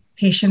and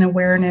patient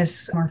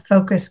awareness or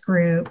focus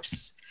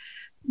groups.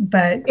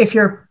 But if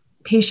your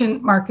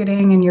patient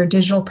marketing and your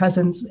digital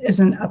presence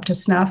isn't up to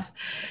snuff,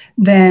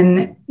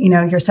 then,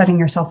 you're setting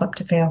yourself up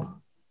to fail.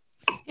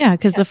 Yeah,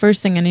 because the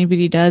first thing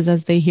anybody does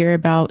as they hear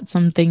about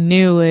something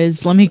new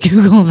is, let me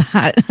Google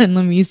that and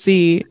let me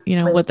see,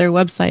 what their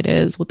website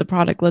is, what the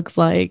product looks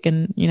like,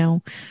 and,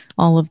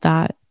 all of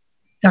that.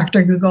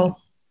 Dr. Google.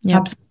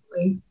 Yep.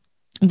 Absolutely.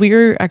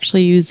 We're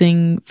actually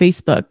using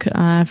Facebook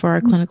for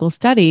our clinical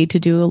study to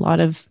do a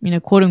lot of,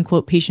 quote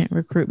unquote, patient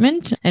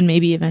recruitment and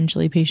maybe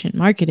eventually patient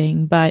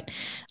marketing. But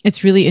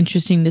it's really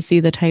interesting to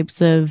see the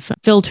types of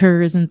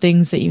filters and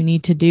things that you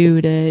need to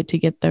do to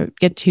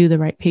get to the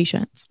right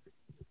patients.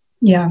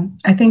 Yeah,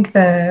 I think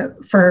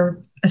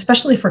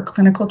especially for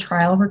clinical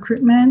trial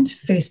recruitment,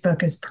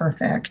 Facebook is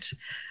perfect.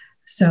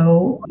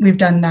 So we've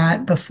done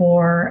that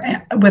before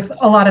with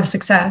a lot of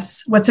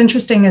success. What's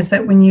interesting is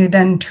that when you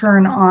then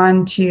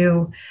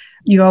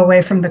you go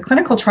away from the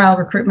clinical trial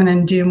recruitment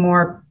and do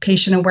more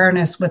patient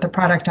awareness with a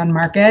product on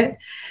market,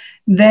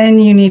 then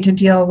you need to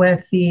deal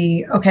with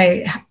the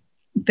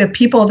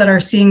people that are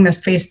seeing this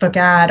Facebook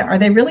ad, are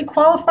they really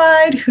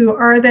qualified? Who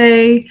are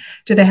they?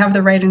 Do they have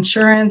the right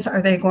insurance?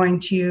 Are they going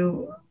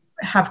to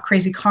have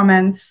crazy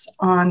comments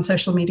on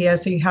social media?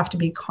 So you have to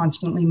be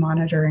constantly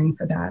monitoring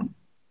for that.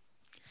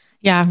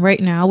 Yeah, right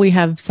now we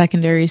have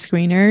secondary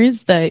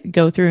screeners that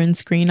go through and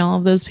screen all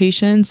of those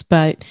patients.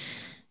 But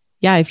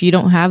yeah, if you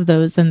don't have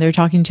those and they're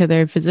talking to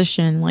their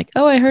physician, like,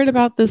 oh, I heard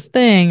about this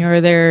thing, or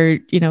they're,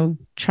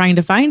 trying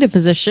to find a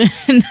physician.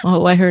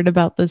 Oh, I heard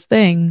about this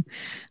thing.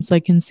 So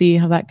I can see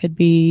how that could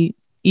be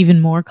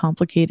even more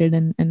complicated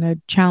and a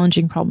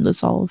challenging problem to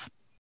solve.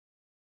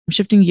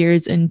 Shifting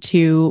gears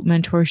into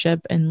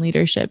mentorship and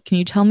leadership, can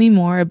you tell me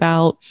more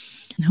about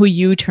who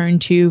you turn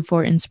to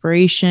for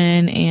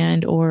inspiration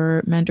and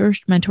or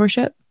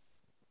mentorship?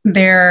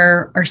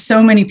 There are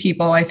so many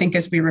people, I think,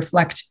 as we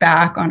reflect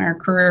back on our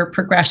career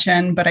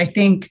progression. But I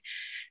think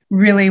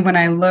really when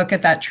I look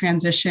at that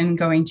transition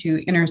going to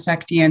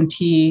Intersect ENT,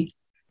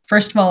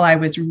 first of all, I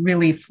was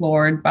really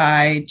floored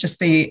by just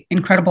the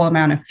incredible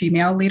amount of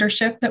female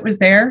leadership that was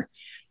there.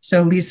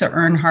 So Lisa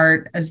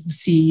Earnhardt as the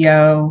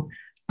CEO,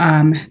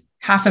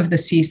 half of the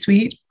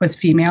C-suite was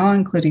female,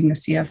 including the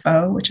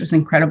CFO, which was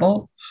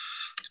incredible.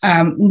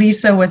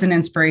 Lisa was an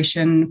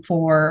inspiration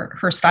for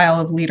her style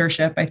of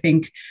leadership. I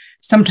think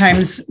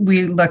sometimes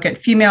we look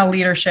at female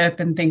leadership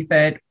and think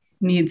that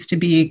needs to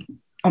be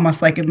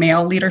almost like a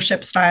male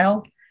leadership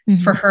style.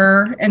 Mm-hmm. For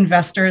her,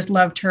 investors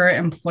loved her,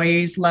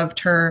 employees loved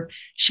her.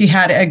 She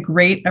had a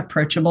great,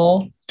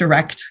 approachable,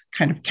 direct,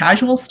 kind of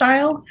casual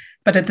style.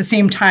 But at the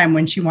same time,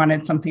 when she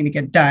wanted something to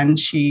get done,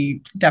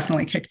 she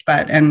definitely kicked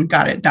butt and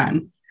got it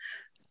done.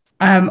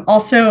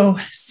 Also,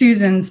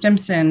 Susan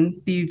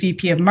Stimson, the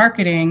VP of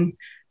marketing,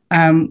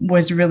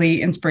 was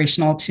really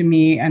inspirational to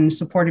me and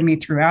supported me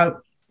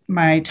throughout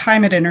my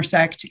time at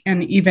Intersect,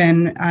 and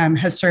even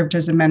has served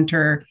as a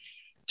mentor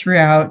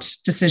throughout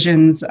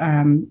decisions,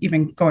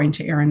 even going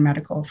to Aaron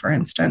Medical, for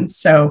instance.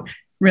 So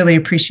really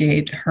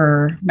appreciate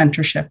her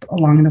mentorship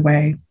along the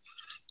way.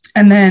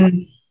 And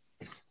then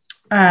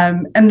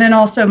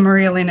also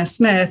Maria Elena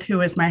Smith,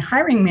 who is my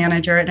hiring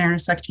manager at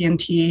Intersect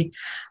ENT.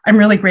 I'm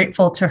really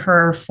grateful to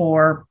her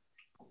for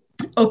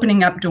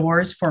opening up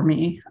doors for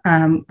me,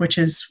 which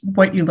is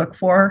what you look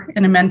for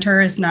in a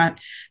mentor, is not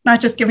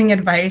just giving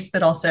advice,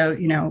 but also,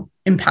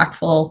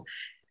 impactful,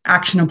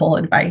 actionable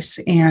advice.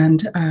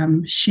 And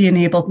she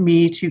enabled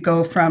me to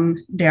go from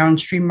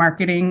downstream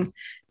marketing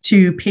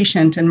to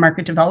patient and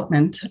market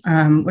development,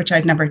 which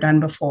I'd never done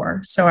before.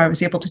 So I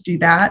was able to do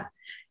that.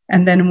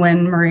 And then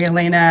when Maria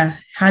Elena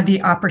had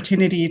the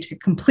opportunity to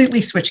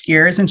completely switch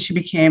gears and she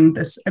became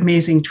this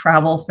amazing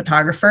travel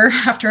photographer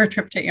after a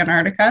trip to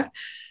Antarctica,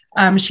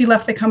 she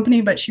left the company,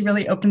 but she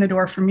really opened the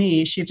door for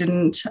me. She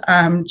didn't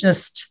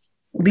just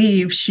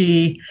leave.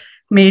 She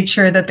made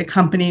sure that the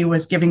company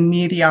was giving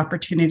me the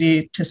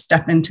opportunity to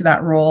step into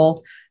that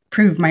role,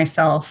 prove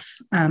myself.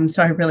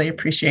 So I really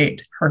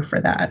appreciate her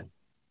for that.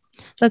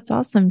 That's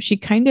awesome. She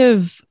kind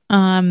of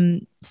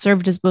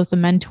served as both a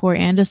mentor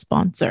and a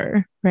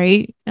sponsor,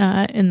 right?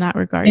 In that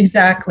regard.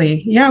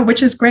 Exactly. Yeah,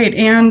 which is great.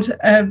 And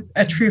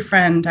a true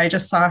friend. I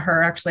just saw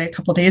her actually a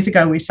couple of days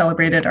ago. We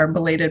celebrated our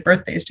belated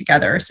birthdays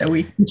together. So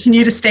we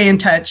continue to stay in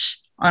touch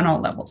on all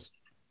levels.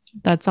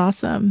 That's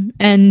awesome.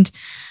 And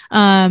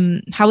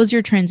how was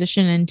your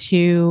transition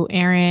into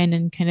Erin,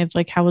 and kind of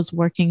like how was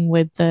working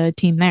with the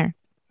team there?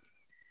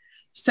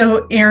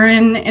 So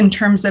Erin, in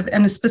terms of,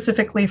 and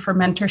specifically for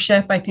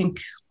mentorship, I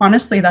think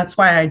honestly, that's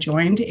why I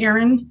joined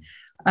Erin.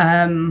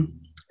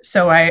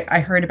 So I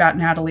heard about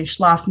Natalie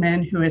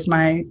Schlafman, who is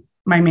my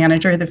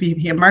manager, the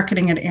VP of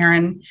marketing at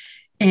Erin.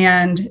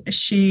 And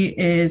she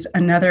is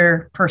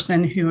another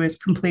person who is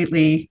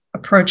completely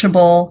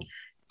approachable,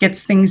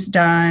 gets things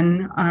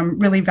done,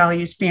 really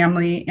values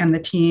family and the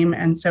team.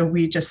 And so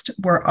we just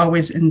were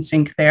always in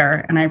sync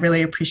there. And I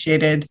really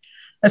appreciated,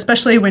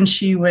 especially when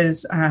she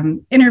was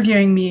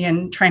interviewing me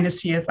and trying to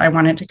see if I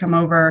wanted to come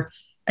over,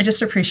 I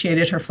just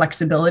appreciated her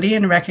flexibility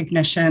and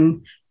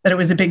recognition that it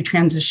was a big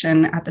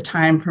transition at the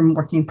time from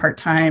working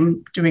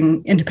part-time,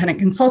 doing independent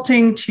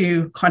consulting,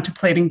 to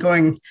contemplating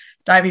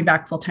diving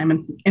back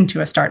full-time into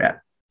a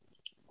startup.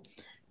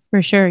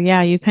 For sure.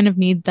 Yeah. You kind of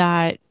need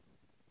that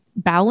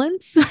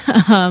balance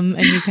and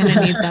you kind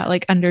of need that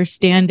like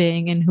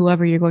understanding in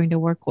whoever you're going to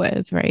work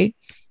with, right?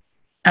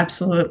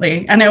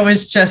 Absolutely. And it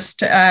was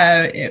just,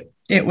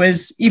 it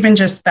was even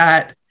just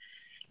that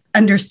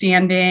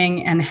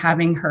understanding and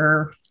having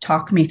her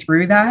talk me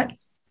through that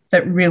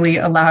really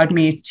allowed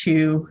me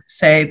to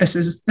say, this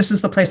is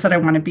the place that I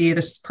want to be,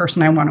 this is the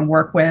person I want to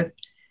work with.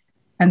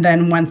 And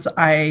then once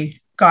I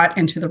got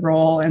into the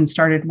role and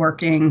started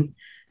working,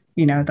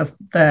 you know,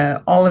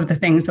 the all of the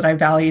things that I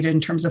valued in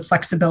terms of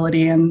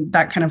flexibility and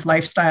that kind of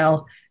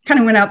lifestyle kind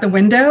of went out the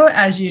window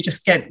as you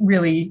just get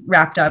really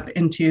wrapped up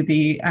into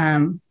the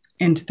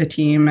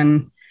team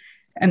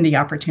and the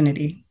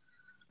opportunity.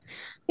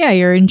 Yeah,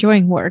 you're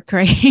enjoying work,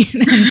 right?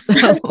 And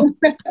so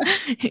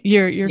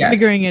you're Yes.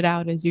 figuring it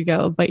out as you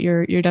go, but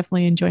you're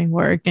definitely enjoying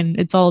work, and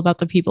it's all about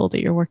the people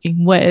that you're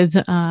working with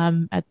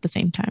at the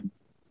same time.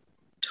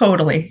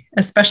 Totally.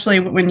 Especially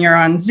when you're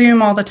on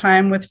Zoom all the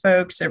time with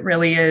folks, it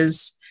really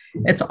is.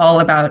 It's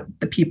all about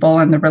the people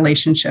and the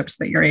relationships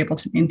that you're able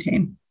to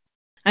maintain.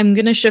 I'm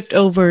going to shift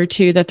over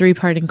to the 3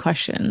 parting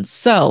questions.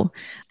 So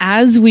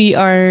as we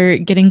are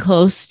getting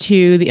close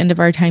to the end of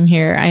our time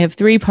here, I have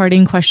 3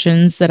 parting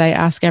questions that I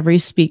ask every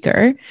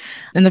speaker.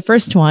 And the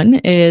first one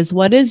is,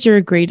 what is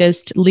your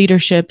greatest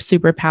leadership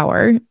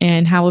superpower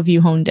and how have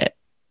you honed it?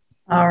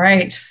 All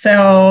right.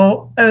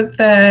 So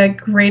the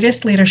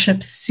greatest leadership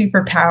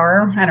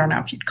superpower, I don't know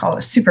if you'd call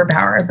it a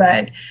superpower,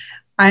 but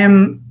I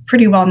am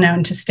pretty well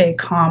known to stay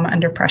calm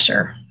under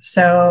pressure.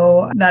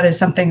 So that is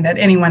something that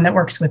anyone that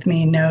works with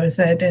me knows,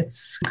 that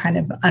it's kind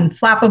of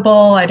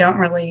unflappable. I don't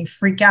really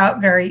freak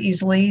out very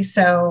easily.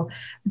 So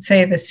I'd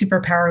say the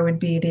superpower would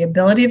be the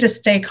ability to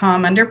stay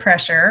calm under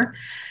pressure,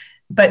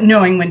 but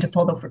knowing when to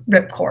pull the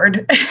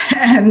ripcord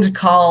and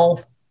call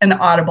an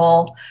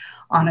audible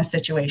on a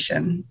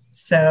situation.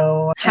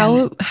 So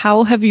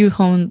how have you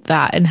honed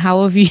that, and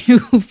how have you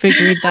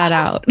figured that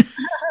out?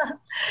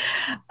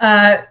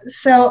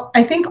 So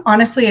I think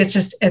honestly,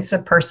 it's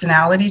a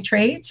personality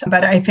trait,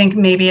 but I think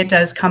maybe it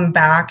does come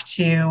back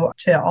to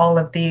all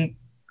of the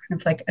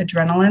kind of like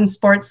adrenaline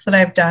sports that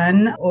I've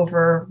done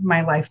over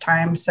my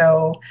lifetime.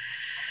 So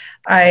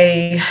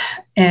I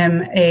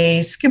am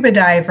a scuba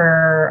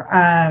diver,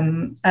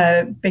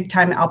 a big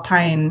time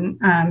alpine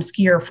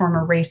skier,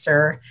 former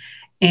racer.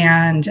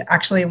 And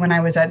actually, when I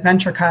was at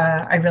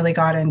Ventrica, I really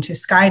got into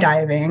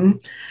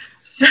skydiving.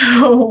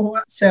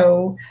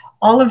 So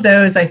all of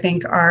those, I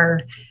think,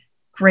 are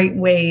great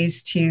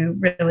ways to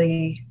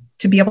really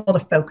to be able to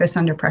focus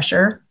under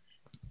pressure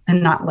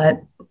and not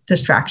let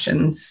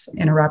distractions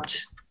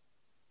interrupt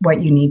what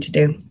you need to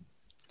do.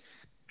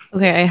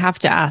 Okay, I have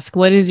to ask,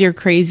 what is your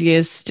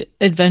craziest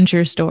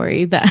adventure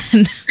story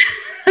then?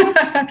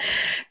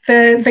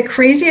 The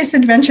craziest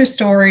adventure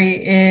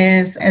story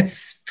is,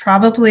 it's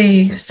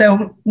probably,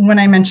 so when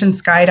I mentioned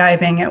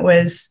skydiving, it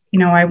was, you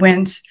know, I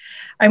went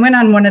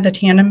on one of the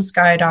tandem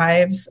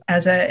skydives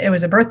it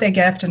was a birthday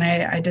gift, and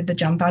I did the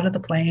jump out of the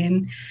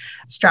plane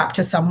strapped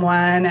to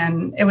someone,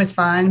 and it was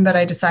fun, but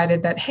I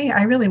decided that, hey,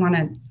 I really want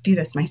to do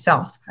this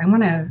myself. I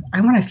want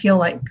to feel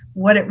like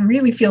what it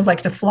really feels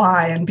like to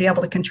fly and be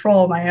able to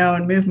control my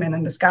own movement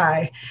in the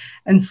sky.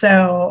 And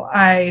so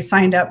I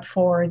signed up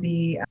for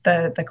the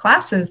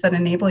classes that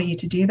enable you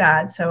to do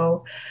that.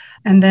 So,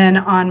 and then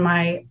on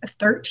my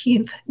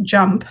 13th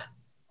jump,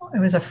 it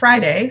was a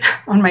Friday,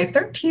 on my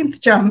 13th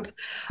jump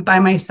by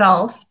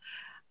myself,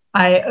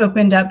 I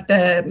opened up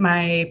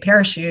my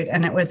parachute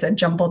and it was a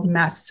jumbled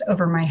mess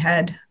over my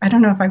head. I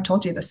don't know if I've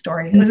told you the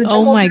story. It was a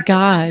oh my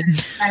God.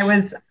 I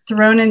was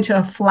thrown into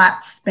a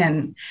flat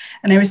spin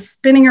and I was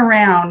spinning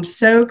around.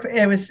 So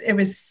it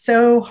was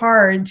so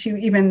hard to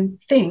even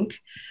think,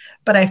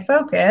 but I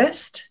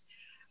focused,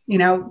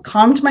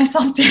 calmed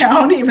myself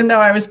down, even though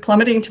I was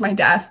plummeting to my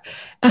death,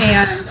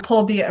 and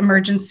pulled the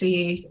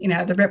emergency,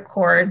 the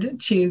ripcord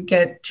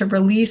to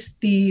release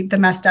the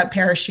messed up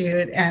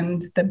parachute,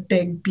 and the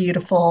big,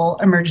 beautiful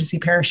emergency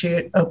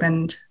parachute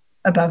opened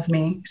above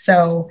me.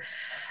 So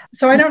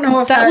I don't know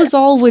if that was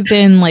all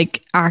within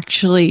like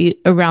actually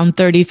around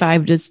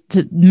 35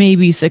 to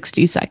maybe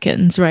 60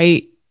 seconds,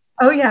 right?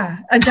 Oh yeah.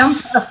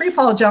 A free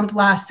fall jump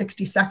lasts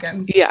 60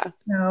 seconds. Yeah.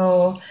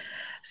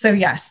 So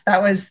yes,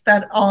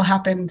 that all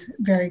happened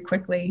very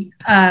quickly.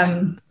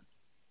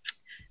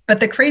 But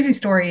the crazy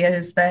story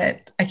is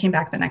that I came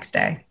back the next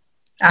day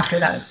after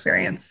that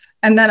experience.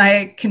 And then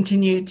I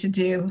continued to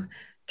do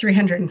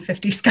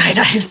 350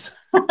 skydives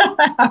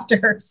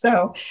after.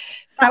 So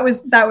that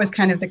was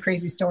kind of the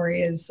crazy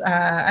story is,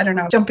 I don't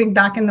know, jumping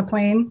back in the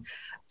plane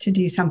to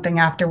do something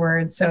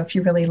afterwards. So if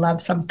you really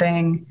love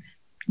something,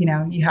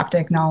 you have to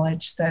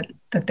acknowledge that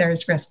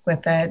there's risk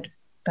with it.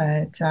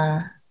 But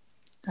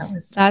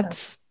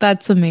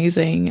that's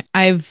amazing.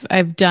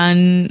 I've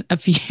done a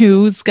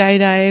few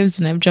skydives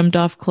and I've jumped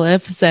off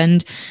cliffs,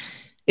 and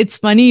it's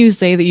funny you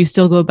say that you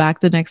still go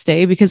back the next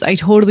day, because I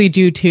totally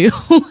do too.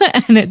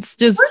 And it's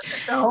just,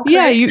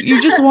 yeah,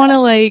 you just want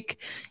to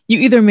you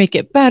either make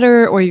it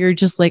better or you're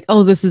just like,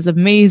 oh, this is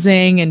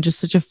amazing and just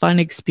such a fun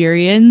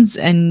experience.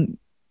 And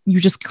you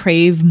just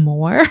crave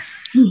more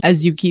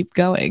as you keep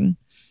going.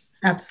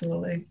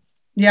 Absolutely.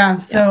 Yeah.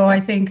 So I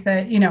think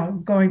that,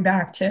 going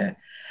back to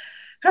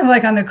kind of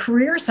like on the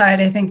career side,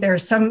 I think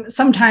there's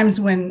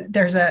sometimes when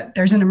there's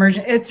an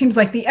emergency, it seems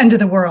like the end of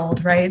the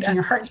world, right? And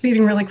your heart's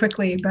beating really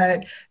quickly,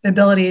 but the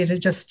ability to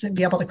just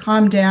be able to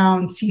calm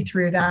down, see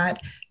through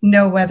that,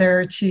 know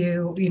whether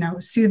to,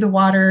 soothe the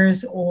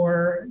waters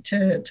or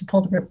to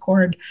pull the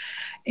ripcord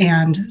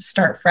and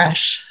start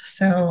fresh.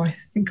 So I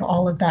think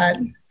all of that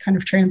kind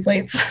of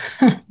translates.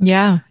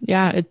 Yeah.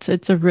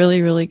 It's a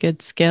really, really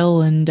good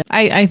skill. And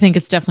I think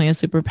it's definitely a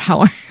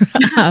superpower.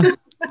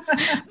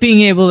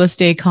 Being able to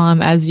stay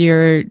calm as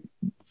you're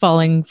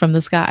falling from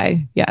the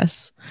sky.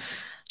 Yes.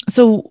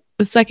 So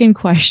second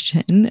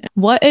question,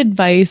 what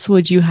advice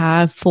would you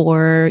have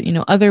for,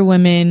 other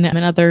women and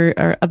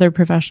other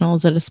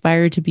professionals that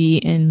aspire to be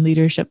in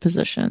leadership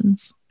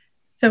positions?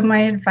 So my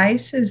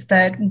advice is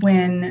that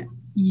when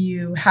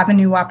you have a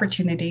new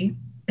opportunity,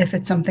 if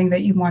it's something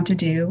that you want to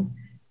do,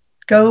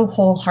 go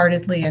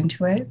wholeheartedly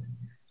into it.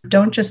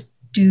 Don't just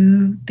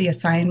do the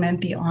assignment,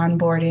 the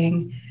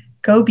onboarding.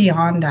 Go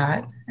beyond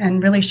that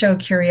and really show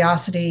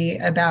curiosity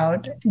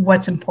about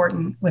what's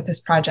important with this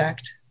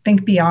project.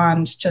 Think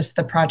beyond just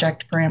the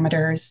project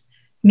parameters.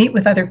 Meet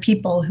with other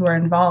people who are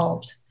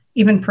involved,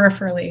 even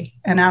peripherally,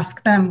 and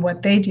ask them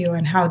what they do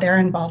and how they're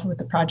involved with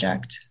the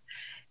project.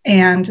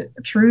 And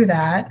through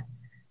that,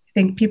 I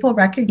think people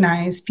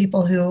recognize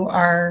people who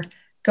are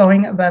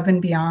going above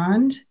and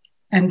beyond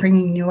and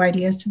bringing new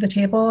ideas to the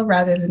table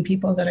rather than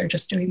people that are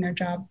just doing their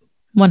job.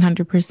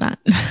 100%.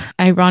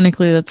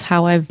 Ironically, that's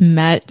how I've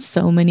met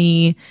so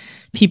many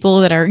people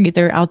that are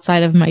either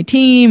outside of my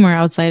team or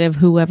outside of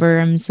whoever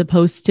I'm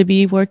supposed to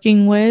be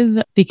working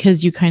with,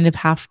 because you kind of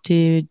have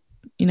to,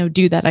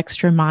 do that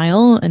extra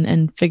mile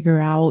and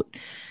figure out,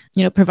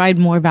 provide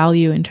more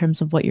value in terms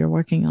of what you're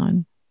working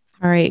on.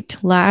 All right.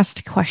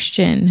 Last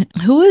question.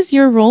 Who is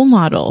your role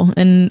model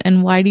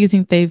and why do you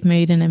think they've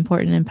made an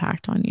important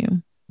impact on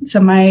you? So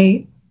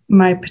my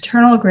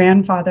paternal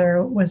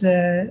grandfather was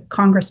a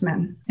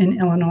congressman in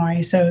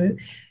Illinois, so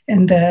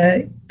in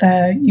the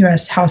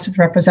U.S. House of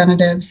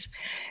Representatives,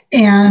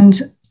 and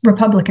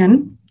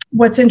Republican.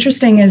 What's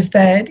interesting is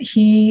that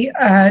he,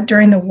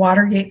 during the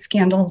Watergate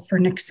scandal for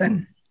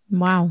Nixon,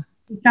 wow,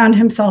 found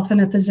himself in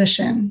a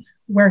position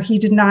where he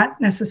did not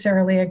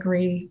necessarily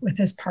agree with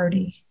his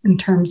party in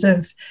terms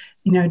of,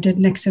 did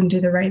Nixon do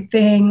the right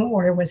thing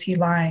or was he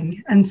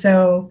lying? And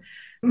so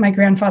my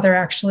grandfather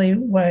actually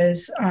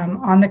was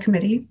on the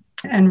committee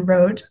and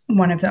wrote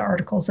one of the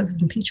articles of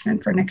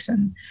impeachment for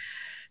Nixon.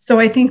 So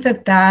I think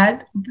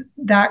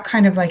that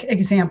kind of like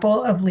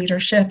example of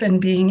leadership and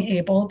being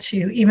able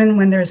to, even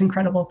when there's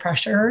incredible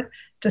pressure,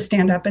 to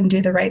stand up and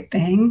do the right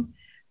thing,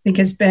 I think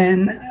has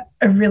been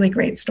a really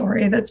great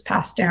story that's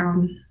passed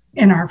down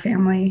in our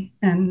family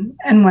and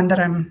one that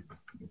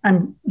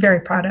I'm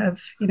very proud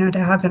of, to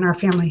have in our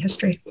family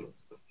history.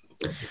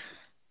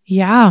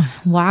 Yeah.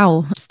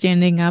 Wow.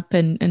 Standing up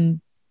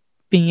and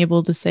being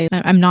able to say,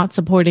 I'm not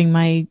supporting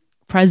my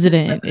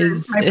president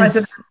is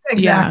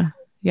exactly.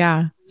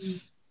 Yeah.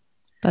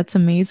 That's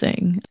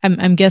amazing.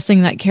 I'm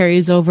guessing that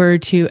carries over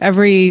to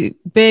every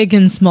big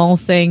and small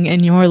thing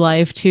in your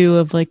life too,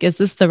 of like, is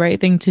this the right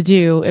thing to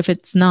do? If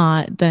it's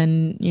not,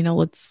 then,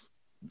 let's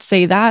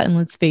say that and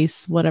let's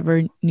face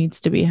whatever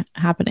needs to be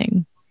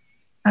happening.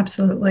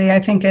 Absolutely. I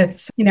think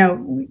it's,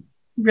 we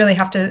really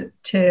have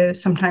to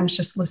sometimes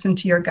just listen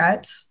to your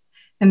gut.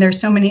 And there's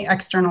so many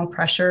external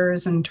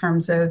pressures in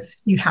terms of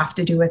you have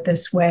to do it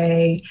this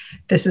way.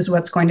 This is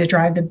what's going to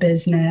drive the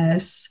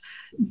business.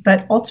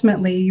 But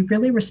ultimately, you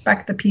really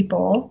respect the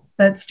people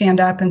that stand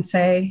up and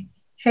say,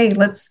 hey,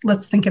 let's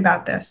think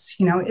about this.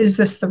 Is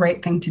this the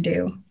right thing to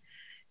do?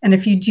 And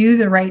if you do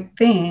the right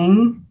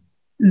thing,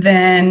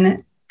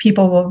 then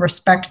people will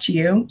respect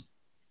you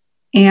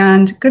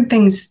and good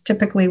things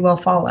typically will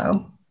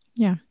follow.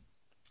 Yeah.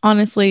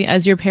 Honestly,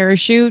 as your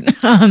parachute,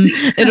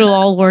 it'll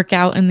all work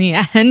out in the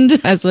end,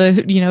 as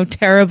a,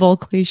 terrible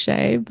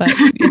cliche, but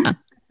yeah.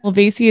 Well,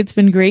 Vasey, it's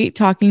been great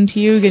talking to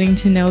you, getting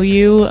to know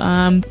you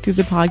through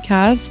the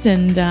podcast.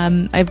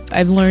 And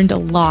I've learned a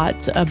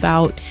lot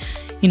about,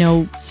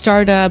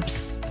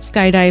 startups,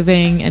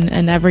 skydiving,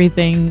 and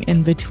everything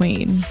in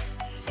between.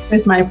 It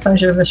was my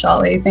pleasure,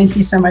 Vaishali. Thank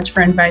you so much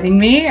for inviting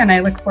me. And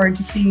I look forward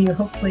to seeing you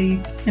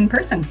hopefully in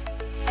person.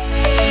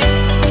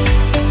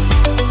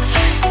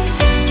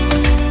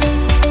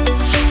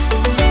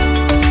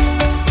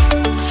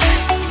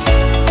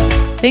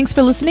 Thanks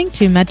for listening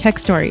to MedTech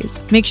Stories.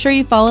 Make sure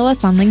you follow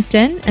us on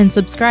LinkedIn and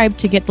subscribe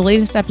to get the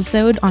latest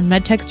episode on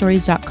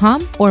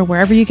medtechstories.com or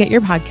wherever you get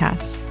your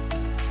podcasts.